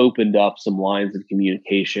opened up some lines of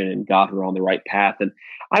communication and got her on the right path? And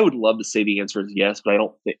I would love to say the answer is yes, but I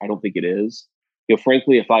don't think it is.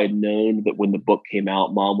 Frankly, if I had known that when the book came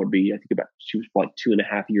out, mom would be, she was like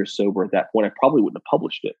 2.5 years sober at that point, I probably wouldn't have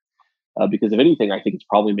published it. Because if anything, I think it's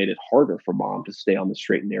probably made it harder for mom to stay on the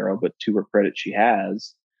straight and narrow. But to her credit, she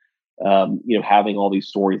has. Having all these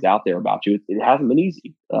stories out there about you, it hasn't been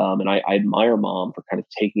easy. And I admire mom for kind of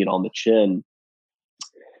taking it on the chin.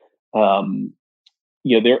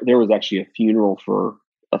 There was actually a funeral for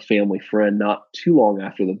a family friend not too long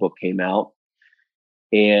after the book came out.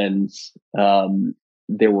 And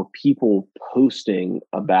there were people posting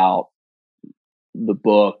about the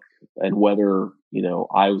book and whether,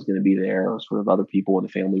 I was going to be there, or sort of other people in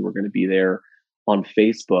the family were going to be there, on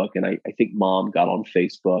Facebook. And I think mom got on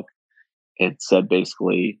Facebook and said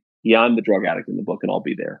basically, yeah, I'm the drug addict in the book and I'll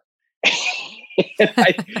be there.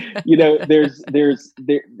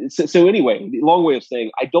 So anyway, the long way of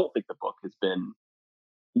saying, I don't think the book has been,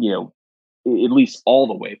 at least all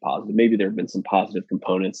the way positive. Maybe there have been some positive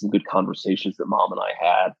components and good conversations that mom and I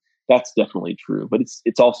had. That's definitely true, but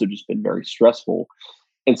it's also just been very stressful.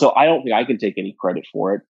 And so I don't think I can take any credit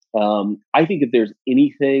for it. I think if there's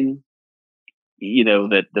anything,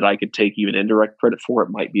 that I could take even indirect credit for, it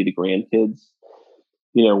might be the grandkids.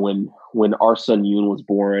 When our son Yoon was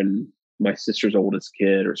born, my sister's youngest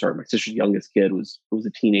kid was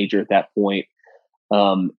a teenager at that point.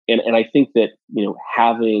 And I think that,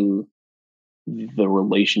 having the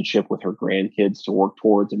relationship with her grandkids to work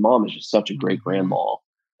towards, and mom is just such a great grandma,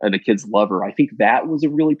 and the kids love her. I think that was a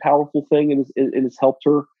really powerful thing, and it's helped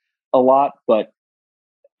her a lot. But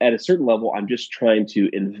at a certain level, I'm just trying to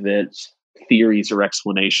invent theories or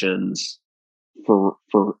explanations for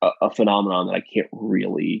a phenomenon that I can't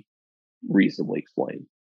really reasonably explain.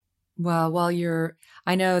 Well,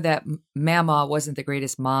 I know that Mama wasn't the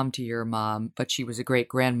greatest mom to your mom, but she was a great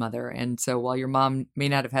grandmother. And so while your mom may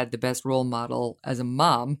not have had the best role model as a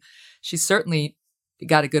mom, she certainly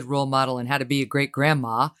got a good role model in how to be a great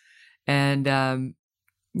grandma. And,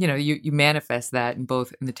 you manifest that in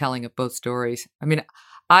the telling of both stories. I mean,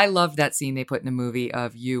 I love that scene they put in the movie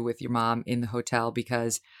of you with your mom in the hotel,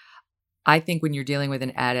 because I think when you're dealing with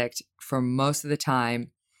an addict, for most of the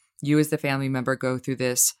time, you as the family member go through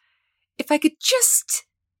this, if I could just,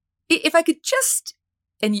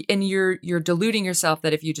 and you're deluding yourself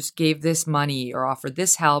that if you just gave this money or offered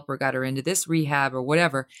this help or got her into this rehab or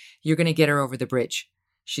whatever, you're going to get her over the bridge.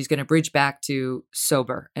 She's going to bridge back to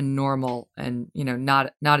sober and normal and,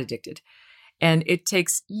 not addicted. And it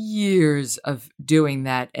takes years of doing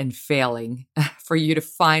that and failing for you to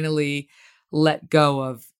finally let go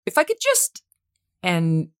of, if I could just,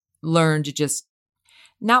 and learn to just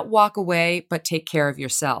not walk away, but take care of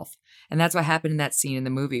yourself. And that's what happened in that scene in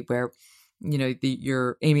the movie where,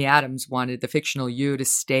 your Amy Adams wanted the fictional you to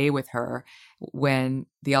stay with her when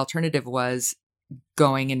the alternative was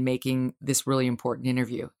going and making this really important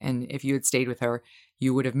interview. And if you had stayed with her,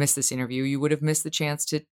 you would have missed this interview. You would have missed the chance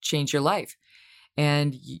to change your life.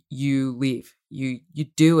 And you leave. You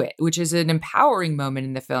do it, which is an empowering moment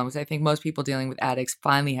in the film. Because I think most people dealing with addicts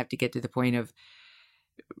finally have to get to the point of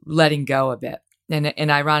letting go a bit.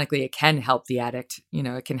 And ironically, it can help the addict.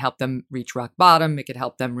 It can help them reach rock bottom. It could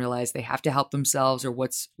help them realize they have to help themselves, or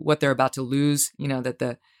what they're about to lose.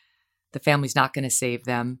 That The family's not going to save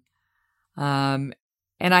them. And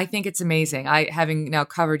I think it's amazing. Having now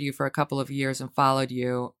covered you for a couple of years and followed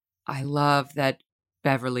you, I love that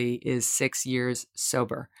Beverly is 6 years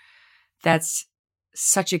sober. That's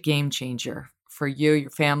such a game changer for you,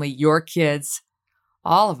 your family, your kids,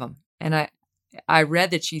 all of them. And I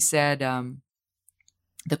read that she said,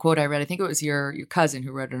 the quote I read, I think it was your cousin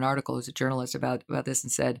who wrote an article, who's a journalist about this,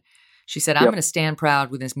 and she said, I'm going to stand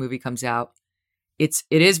proud when this movie comes out. It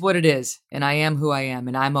is what it is, and I am who I am,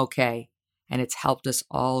 and I'm okay. And it's helped us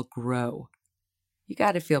all grow. You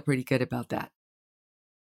got to feel pretty good about that.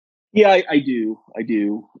 Yeah, I do.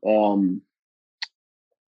 When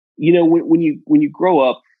you grow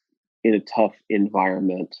up in a tough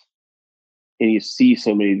environment and you see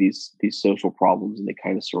so many of these social problems and they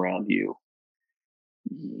kind of surround you,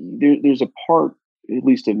 there's a part, at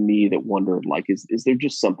least of me, that wondered, like, is there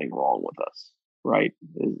just something wrong with us, right?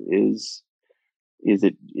 Is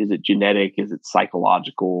it genetic? Is it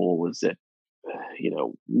psychological? Is it,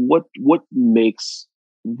 what makes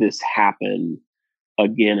this happen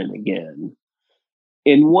again and again?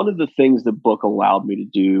 And one of the things the book allowed me to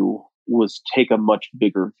do was take a much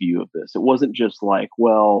bigger view of this. It wasn't just like,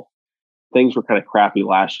 well, things were kind of crappy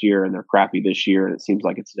last year and they're crappy this year, and it seems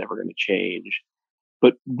like it's never going to change.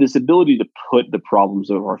 But this ability to put the problems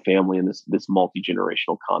of our family in this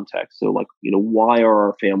multi-generational context. So, like, why are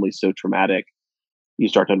our families so traumatic? You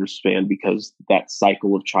start to understand because that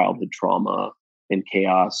cycle of childhood trauma and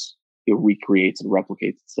chaos, it recreates and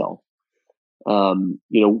replicates itself.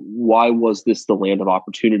 Why was this the land of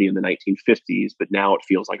opportunity in the 1950s, but now it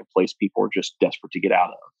feels like a place people are just desperate to get out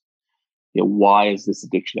of? Why is this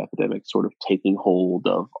addiction epidemic sort of taking hold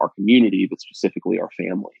of our community, but specifically our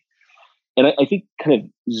family? And I think kind of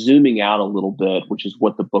zooming out a little bit, which is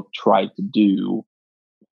what the book tried to do,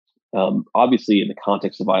 obviously in the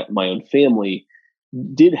context of my own family,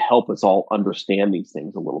 did help us all understand these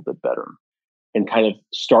things a little bit better and kind of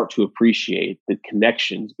start to appreciate the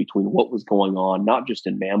connections between what was going on, not just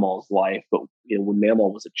in Mamal's life, but when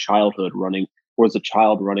Mamal was a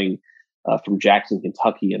child running from Jackson,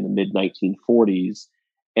 Kentucky in the mid 1940s,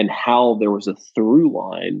 and how there was a through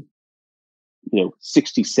line,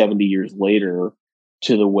 60, 70 years later,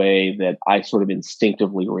 to the way that I sort of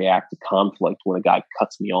instinctively react to conflict when a guy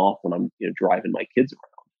cuts me off when I'm driving my kids around.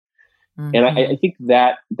 Mm-hmm. And I think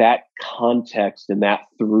that context and that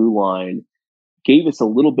through line gave us a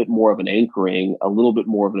little bit more of an anchoring, a little bit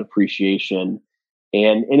more of an appreciation,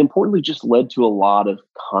 and importantly, just led to a lot of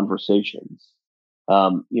conversations.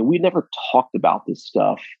 We never talked about this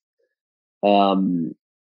stuff. The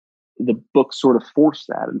book sort of forced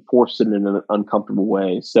that and forced it in an uncomfortable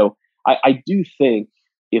way. So I do think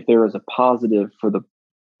if there is a positive to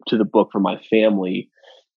the book for my family,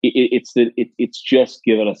 it's that it's just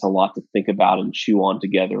given us a lot to think about and chew on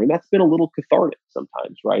together, and that's been a little cathartic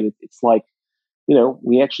sometimes, right? It's like,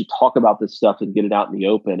 we actually talk about this stuff and get it out in the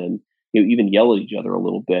open, and even yell at each other a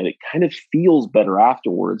little bit. It kind of feels better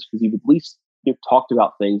afterwards because you've at least talked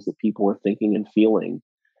about things that people are thinking and feeling.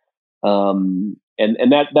 And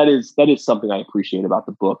that is something I appreciate about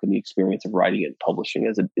the book and the experience of writing it and publishing,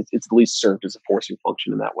 as it's at least served as a forcing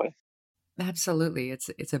function in that way. Absolutely.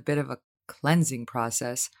 It's a bit of a cleansing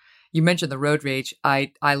process. You mentioned the road rage.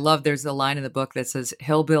 I love, there's a line in the book that says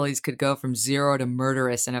hillbillies could go from 0 to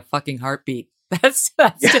murderous in a fucking heartbeat. That's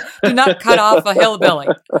do not cut off a hillbilly.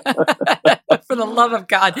 For the love of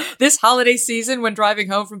God. This holiday season when driving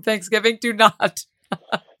home from Thanksgiving, do not.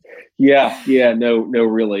 Yeah, no,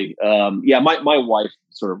 really. My wife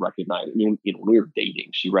sort of recognized, when we were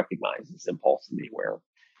dating, she recognized this impulse in me where,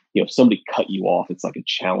 if somebody cut you off, it's like a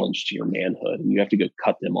challenge to your manhood, and you have to go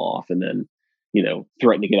cut them off and then,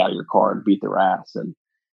 threaten to get out of your car and beat their ass. And,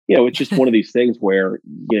 it's just one of these things where,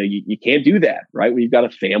 you can't do that, right? When you've got a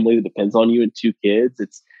family that depends on you and 2 kids,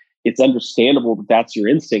 it's understandable that that's your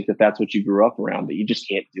instinct, that that's what you grew up around, but you just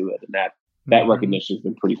can't do it. And that recognition has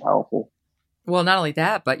been pretty powerful. Well, not only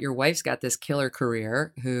that, but your wife's got this killer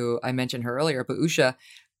career, who I mentioned her earlier, but Usha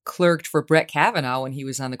clerked for Brett Kavanaugh when he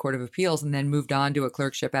was on the Court of Appeals, and then moved on to a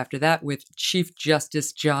clerkship after that with Chief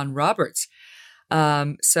Justice John Roberts.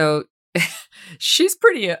 So she's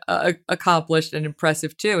pretty accomplished and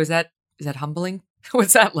impressive too. Is that humbling?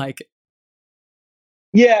 What's that like?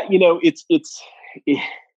 Yeah, it's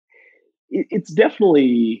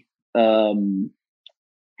definitely. I don't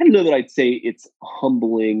know that I'd say it's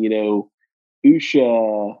humbling.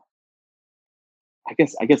 Usha, I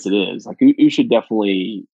guess it is. Like, Usha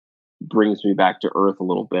definitely brings me back to earth a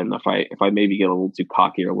little bit. And if I maybe get a little too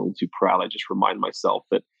cocky or a little too proud, I just remind myself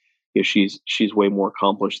that she's way more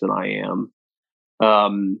accomplished than I am.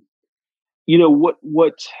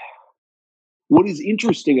 What what is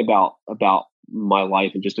interesting about my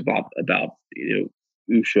life and just about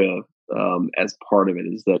Usha as part of it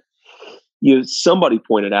is that somebody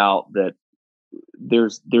pointed out that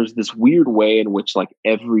there's this weird way in which like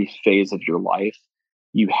every phase of your life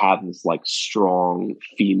you have this like strong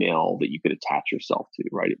female that you could attach yourself to,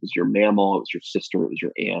 right? It was your mammal, it was your sister, it was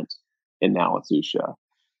your aunt, and now it's Usha.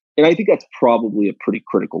 And I think that's probably a pretty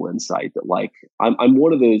critical insight that like I'm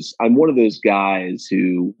one of those guys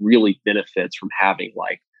who really benefits from having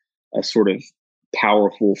like a sort of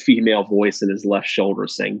powerful female voice in his left shoulder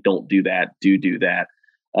saying, "Don't do that, do that."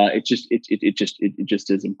 It just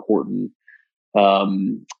is important.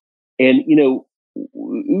 And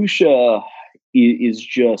Usha is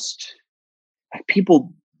just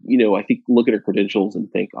people. I think look at her credentials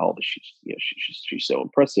and think, "Oh, but she's so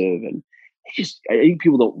impressive," and I think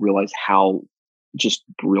people don't realize how just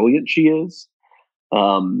brilliant she is.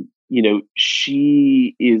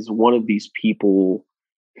 She is one of these people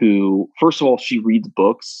who, first of all, she reads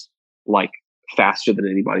books like faster than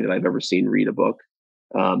anybody that I've ever seen read a book.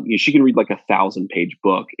 She can read like 1,000-page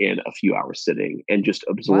book in a few hours sitting and just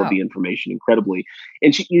absorb the information incredibly.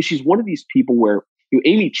 And she's one of these people where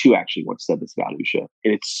Amy Chu actually once said this about Usha,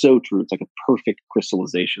 and it's so true. It's like a perfect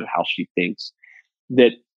crystallization of how she thinks.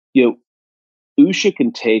 That Usha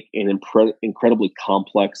can take an incredibly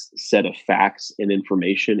complex set of facts and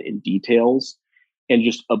information and details and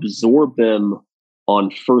just absorb them on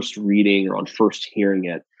first reading or on first hearing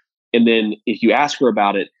it. And then if you ask her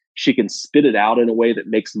about it, she can spit it out in a way that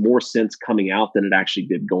makes more sense coming out than it actually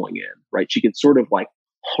did going in, right? She can sort of like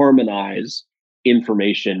harmonize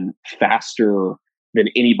information faster than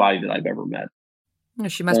anybody that I've ever met.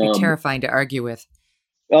 She must be terrifying to argue with.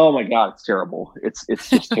 Oh my God, it's terrible. It's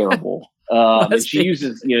just terrible. And she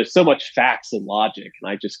uses, so much facts and logic, and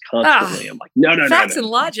I just constantly am like, no, facts and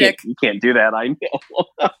logic. You can't do that. I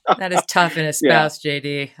know. That is tough in a spouse,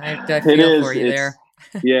 JD. I feel for you there.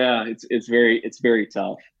 Yeah, it's very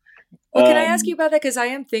tough. Well, can I ask you about that? Because I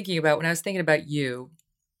am thinking about when I was thinking about you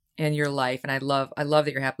and your life, and I love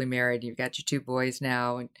that you're happily married. You've got your 2 boys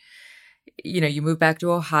now, and you moved back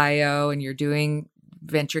to Ohio, and you're doing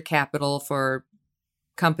venture capital for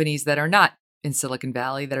companies that are not in Silicon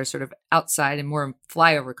Valley, that are sort of outside and more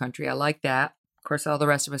flyover country. I like that. Of course, all the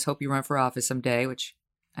rest of us hope you run for office someday, which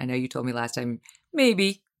I know you told me last time.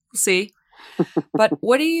 Maybe. We'll see. But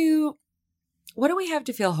what do we have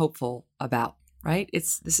to feel hopeful about, right?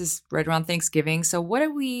 This is right around Thanksgiving. So what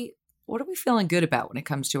are we feeling good about when it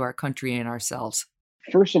comes to our country and ourselves?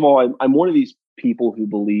 First of all, I'm one of these people who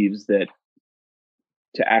believes that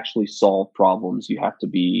to actually solve problems, you have to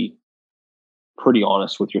be pretty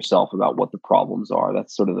honest with yourself about what the problems are.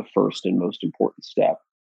 That's sort of the first and most important step.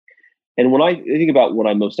 And when I think about what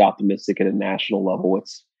I'm most optimistic at a national level,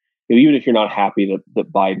 it's even if you're not happy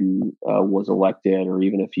that Biden was elected, or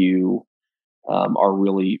even if you are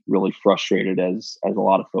really, really frustrated as a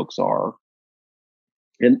lot of folks are.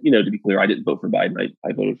 And, to be clear, I didn't vote for Biden.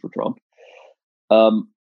 I voted for Trump.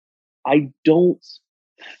 I don't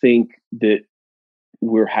think that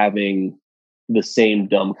we're having the same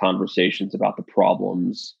dumb conversations about the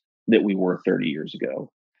problems that we were 30 years ago.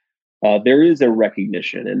 There is a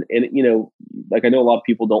recognition, and like I know a lot of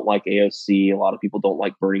people don't like AOC, a lot of people don't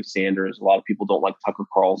like Bernie Sanders, a lot of people don't like Tucker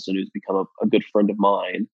Carlson, who's become a good friend of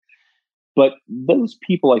mine. But those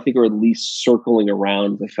people, I think, are at least circling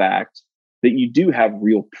around the fact that you do have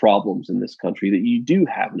real problems in this country, that you do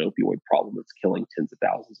have an opioid problem that's killing tens of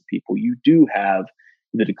thousands of people. You do have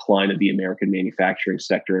the decline of the American manufacturing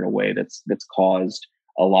sector in a way that's caused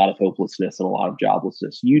a lot of hopelessness and a lot of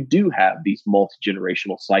joblessness. You do have these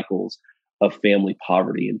multi-generational cycles of family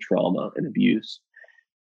poverty and trauma and abuse.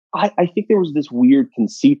 I think there was this weird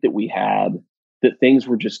conceit that we had that things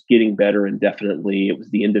were just getting better indefinitely. It was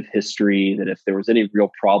the end of history, that if there was any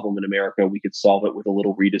real problem in America, we could solve it with a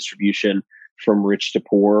little redistribution from rich to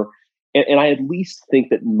poor. And I at least think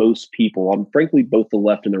that most people, frankly, both the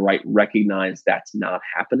left and the right, recognize that's not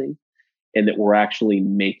happening, and that we're actually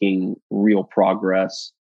making real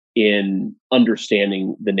progress in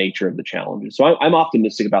understanding the nature of the challenges. So I'm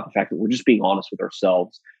optimistic about the fact that we're just being honest with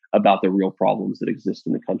ourselves about the real problems that exist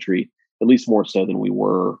in the country, at least more so than we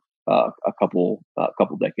were a couple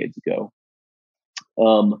decades ago.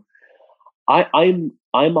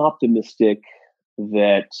 I'm optimistic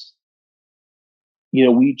that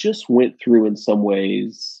we just went through, in some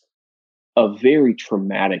ways, a very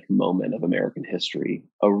traumatic moment of American history,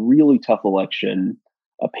 a really tough election,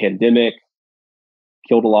 a pandemic,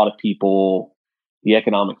 killed a lot of people, the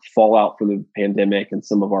economic fallout from the pandemic and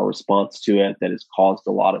some of our response to it that has caused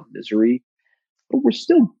a lot of misery. But we're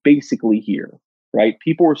still basically here. right?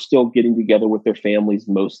 People are still getting together with their families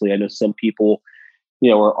mostly. I know some people,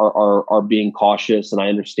 are being cautious, and I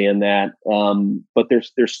understand that. But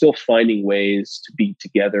they're still finding ways to be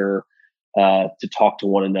together, to talk to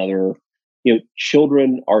one another.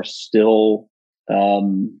 Children are still,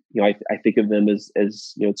 I think of them as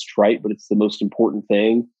it's trite, but it's the most important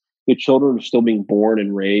thing. Children are still being born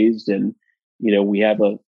and raised, and we have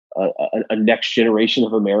a next generation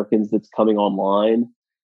of Americans that's coming online,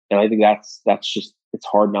 and I think that's just, it's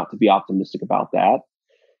hard not to be optimistic about that.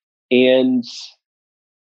 And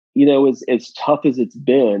as tough as it's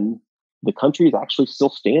been, the country is actually still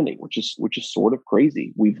standing, which is sort of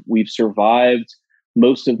crazy. We've survived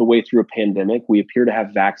most of the way through a pandemic. We appear to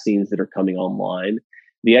have vaccines that are coming online.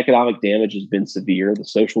 The economic damage has been severe. The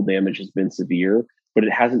social damage has been severe, but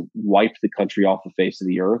it hasn't wiped the country off the face of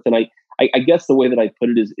the earth. And I guess the way that I put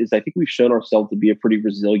it is I think we've shown ourselves to be a pretty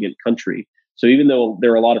resilient country. So even though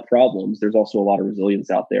there are a lot of problems, there's also a lot of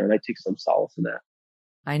resilience out there, and I take some solace in that.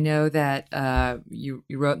 I know that you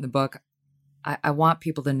wrote in the book, I want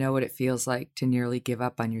people to know what it feels like to nearly give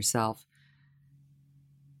up on yourself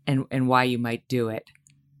and why you might do it,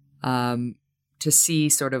 to see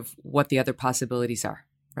sort of what the other possibilities are,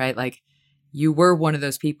 right? Like, you were one of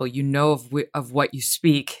those people, of what you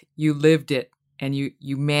speak, you lived it, and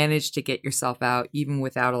you managed to get yourself out even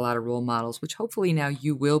without a lot of role models, which hopefully now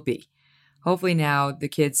you will be. Hopefully now the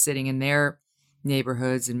kids sitting in their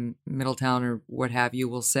neighborhoods in Middletown or what have you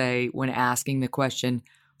will say, when asking the question,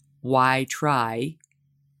 why try?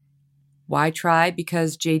 Why try?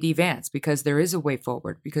 Because JD Vance, because there is a way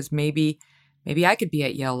forward, because maybe I could be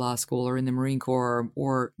at Yale Law School or in the Marine Corps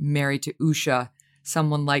or married to Usha,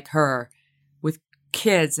 someone like her with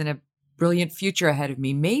kids and a brilliant future ahead of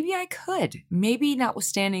me. Maybe I could. Maybe,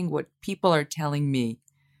 notwithstanding what people are telling me,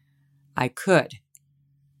 I could.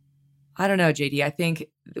 I don't know, JD. I think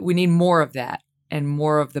we need more of that, and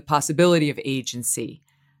more of the possibility of agency,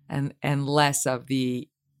 and less of the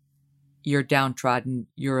you're downtrodden,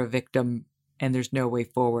 you're a victim, and there's no way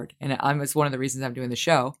forward. And it's one of the reasons I'm doing the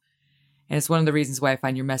show. And it's one of the reasons why I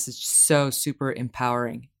find your message so super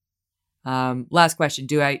empowering. Last question.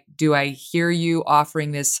 Do I hear you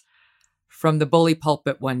offering this from the bully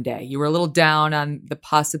pulpit one day? You were a little down on the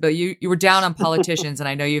possibility. You were down on politicians, and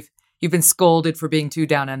I know you've been scolded for being too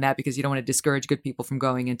down on that because you don't want to discourage good people from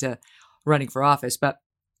going into running for office. But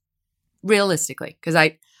realistically, because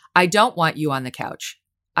I don't want you on the couch.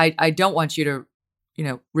 I don't want you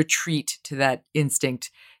to, retreat to that instinct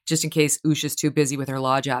just in case Usha's too busy with her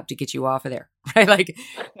law job to get you off of there, right? Like,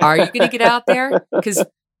 are you going to get out there? Because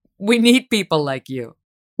we need people like you.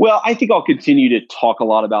 Well, I think I'll continue to talk a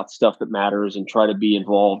lot about stuff that matters and try to be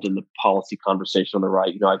involved in the policy conversation on the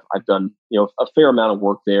right. I've done, a fair amount of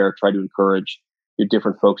work there, try to encourage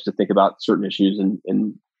different folks to think about certain issues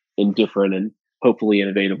in different and hopefully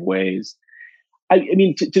innovative ways. I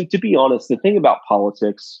mean, to be honest, the thing about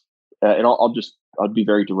politics, and I'll be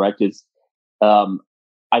very direct, is I'm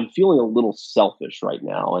feeling a little selfish right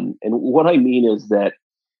now. And what I mean is that,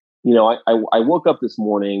 I woke up this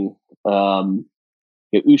morning,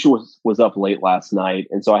 Usha was up late last night.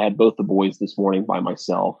 And so I had both the boys this morning by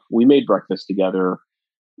myself. We made breakfast together.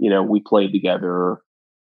 We played together.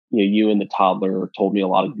 You and the toddler told me a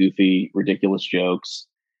lot of goofy, ridiculous jokes.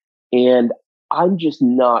 And I'm just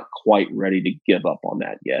not quite ready to give up on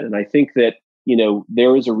that yet. And I think that,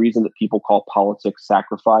 there is a reason that people call politics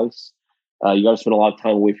sacrifice. You got to spend a lot of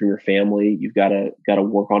time away from your family. You've got to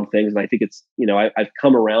work on things. And I think it's, I've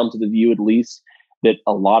come around to the view, at least, that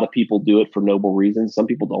a lot of people do it for noble reasons. Some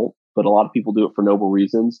people don't, but a lot of people do it for noble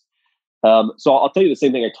reasons. So I'll tell you the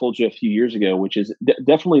same thing I told you a few years ago, which is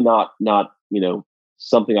definitely not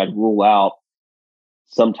something I'd rule out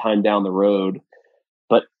sometime down the road.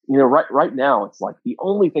 But right now, it's like the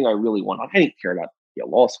only thing I really want. I didn't care about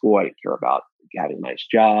law school. I didn't care about having a nice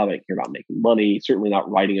job. I didn't care about making money. Certainly not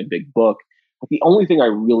writing a big book. But the only thing I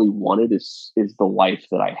really wanted is the life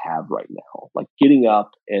that I have right now. Like getting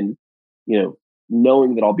up and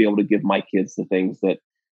knowing that I'll be able to give my kids the things that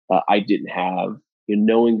I didn't have.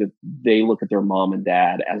 Knowing that they look at their mom and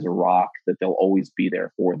dad as a rock, that they'll always be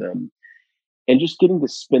there for them, and just getting to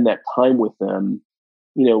spend that time with them.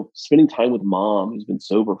 Spending time with mom, who's been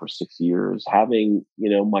sober for 6 years, having,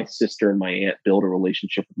 my sister and my aunt build a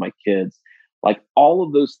relationship with my kids, like all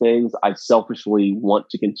of those things I selfishly want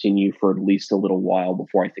to continue for at least a little while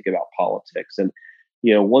before I think about politics. And,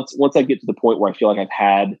 once I get to the point where I feel like I've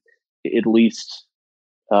had at least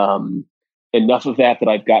enough of that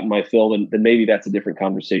I've gotten my fill, then maybe that's a different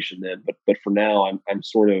conversation then. But for now, I'm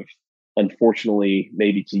sort of, unfortunately,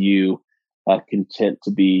 maybe to you, content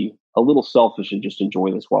to be a little selfish and just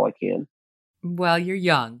enjoy this while I can. Well, you're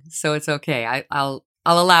young, so it's okay. I'll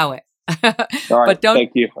allow it. All right, But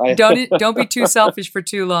thank you. don't be too selfish for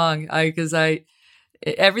too long, because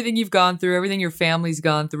everything you've gone through, everything your family's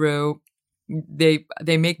gone through, they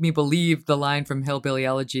make me believe the line from Hillbilly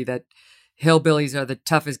Elegy that hillbillies are the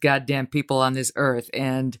toughest goddamn people on this earth,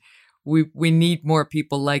 and we need more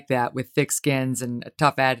people like that with thick skins and a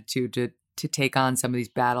tough attitude to take on some of these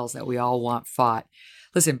battles that we all want fought.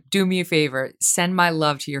 Listen, do me a favor, send my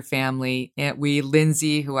love to your family, Aunt Wee,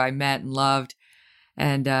 Lindsay, who I met and loved,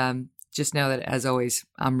 and just know that, as always,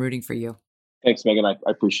 I'm rooting for you. Thanks, Megan. I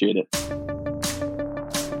appreciate it.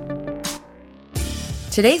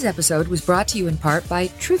 Today's episode was brought to you in part by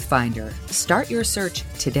Truthfinder. Start your search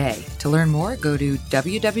today. To learn more, go to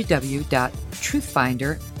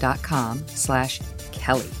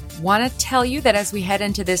www.truthfinder.com/Kelly. Want to tell you that as we head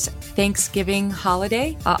into this Thanksgiving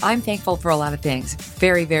holiday, I'm thankful for a lot of things.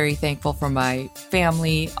 Very, very thankful for my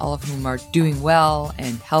family, all of whom are doing well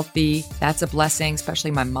and healthy. That's a blessing,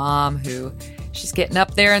 especially my mom, who she's getting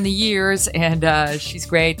up there in the years, and she's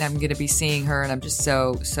great, and I'm going to be seeing her, and I'm just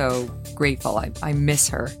so grateful. I miss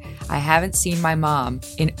her. I haven't seen my mom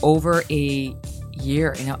in over a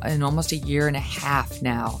year, in almost a year and a half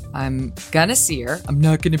now. I'm gonna see her. I'm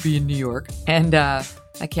not gonna be in New York, and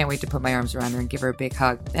I can't wait to put my arms around her and give her a big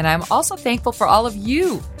hug. And I'm also thankful for all of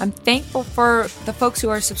you. I'm thankful for the folks who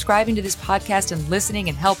are subscribing to this podcast and listening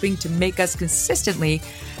and helping to make us consistently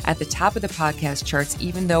at the top of the podcast charts,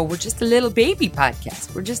 even though we're just a little baby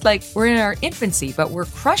podcast. We're in our infancy, but we're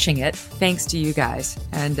crushing it thanks to you guys.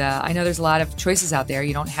 And I know there's a lot of choices out there.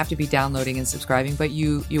 You don't have to be downloading and subscribing, but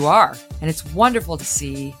you are. And it's wonderful to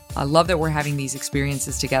see. I love that we're having these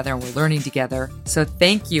experiences together and we're learning together. So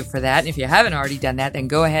thank you for that. And if you haven't already done that, then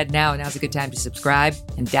go ahead now. Now's a good time to subscribe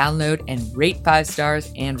and download and rate 5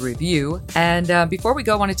 stars and review. And before we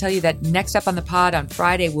go, I want to tell you that next up on the pod on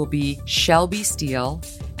Friday will be Shelby Steele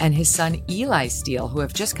and his son Eli Steele, who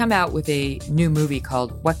have just come out with a new movie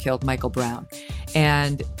called What Killed Michael Brown.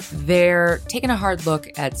 And they're taking a hard look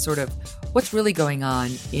at sort of what's really going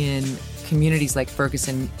on in communities like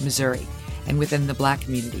Ferguson, Missouri, and within the Black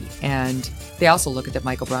community. And they also look at the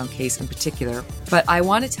Michael Brown case in particular. But I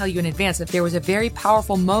want to tell you in advance that there was a very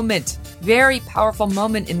powerful moment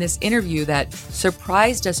in this interview that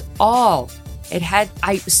surprised us all.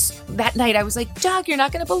 That night I was like, Doug, you're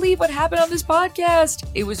not going to believe what happened on this podcast.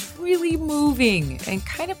 It was really moving and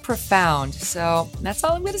kind of profound. So that's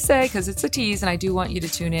all I'm going to say, because it's a tease and I do want you to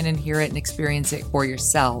tune in and hear it and experience it for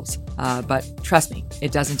yourselves. But trust me,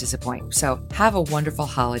 it doesn't disappoint. So have a wonderful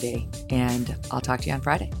holiday, and I'll talk to you on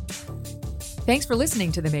Friday. Thanks for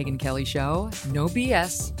listening to The Megyn Kelly Show. No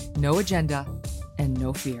BS, no agenda, and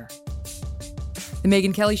no fear. The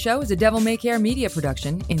Megyn Kelly Show is a Devil May Care media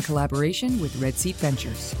production in collaboration with Red Seat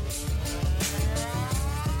Ventures.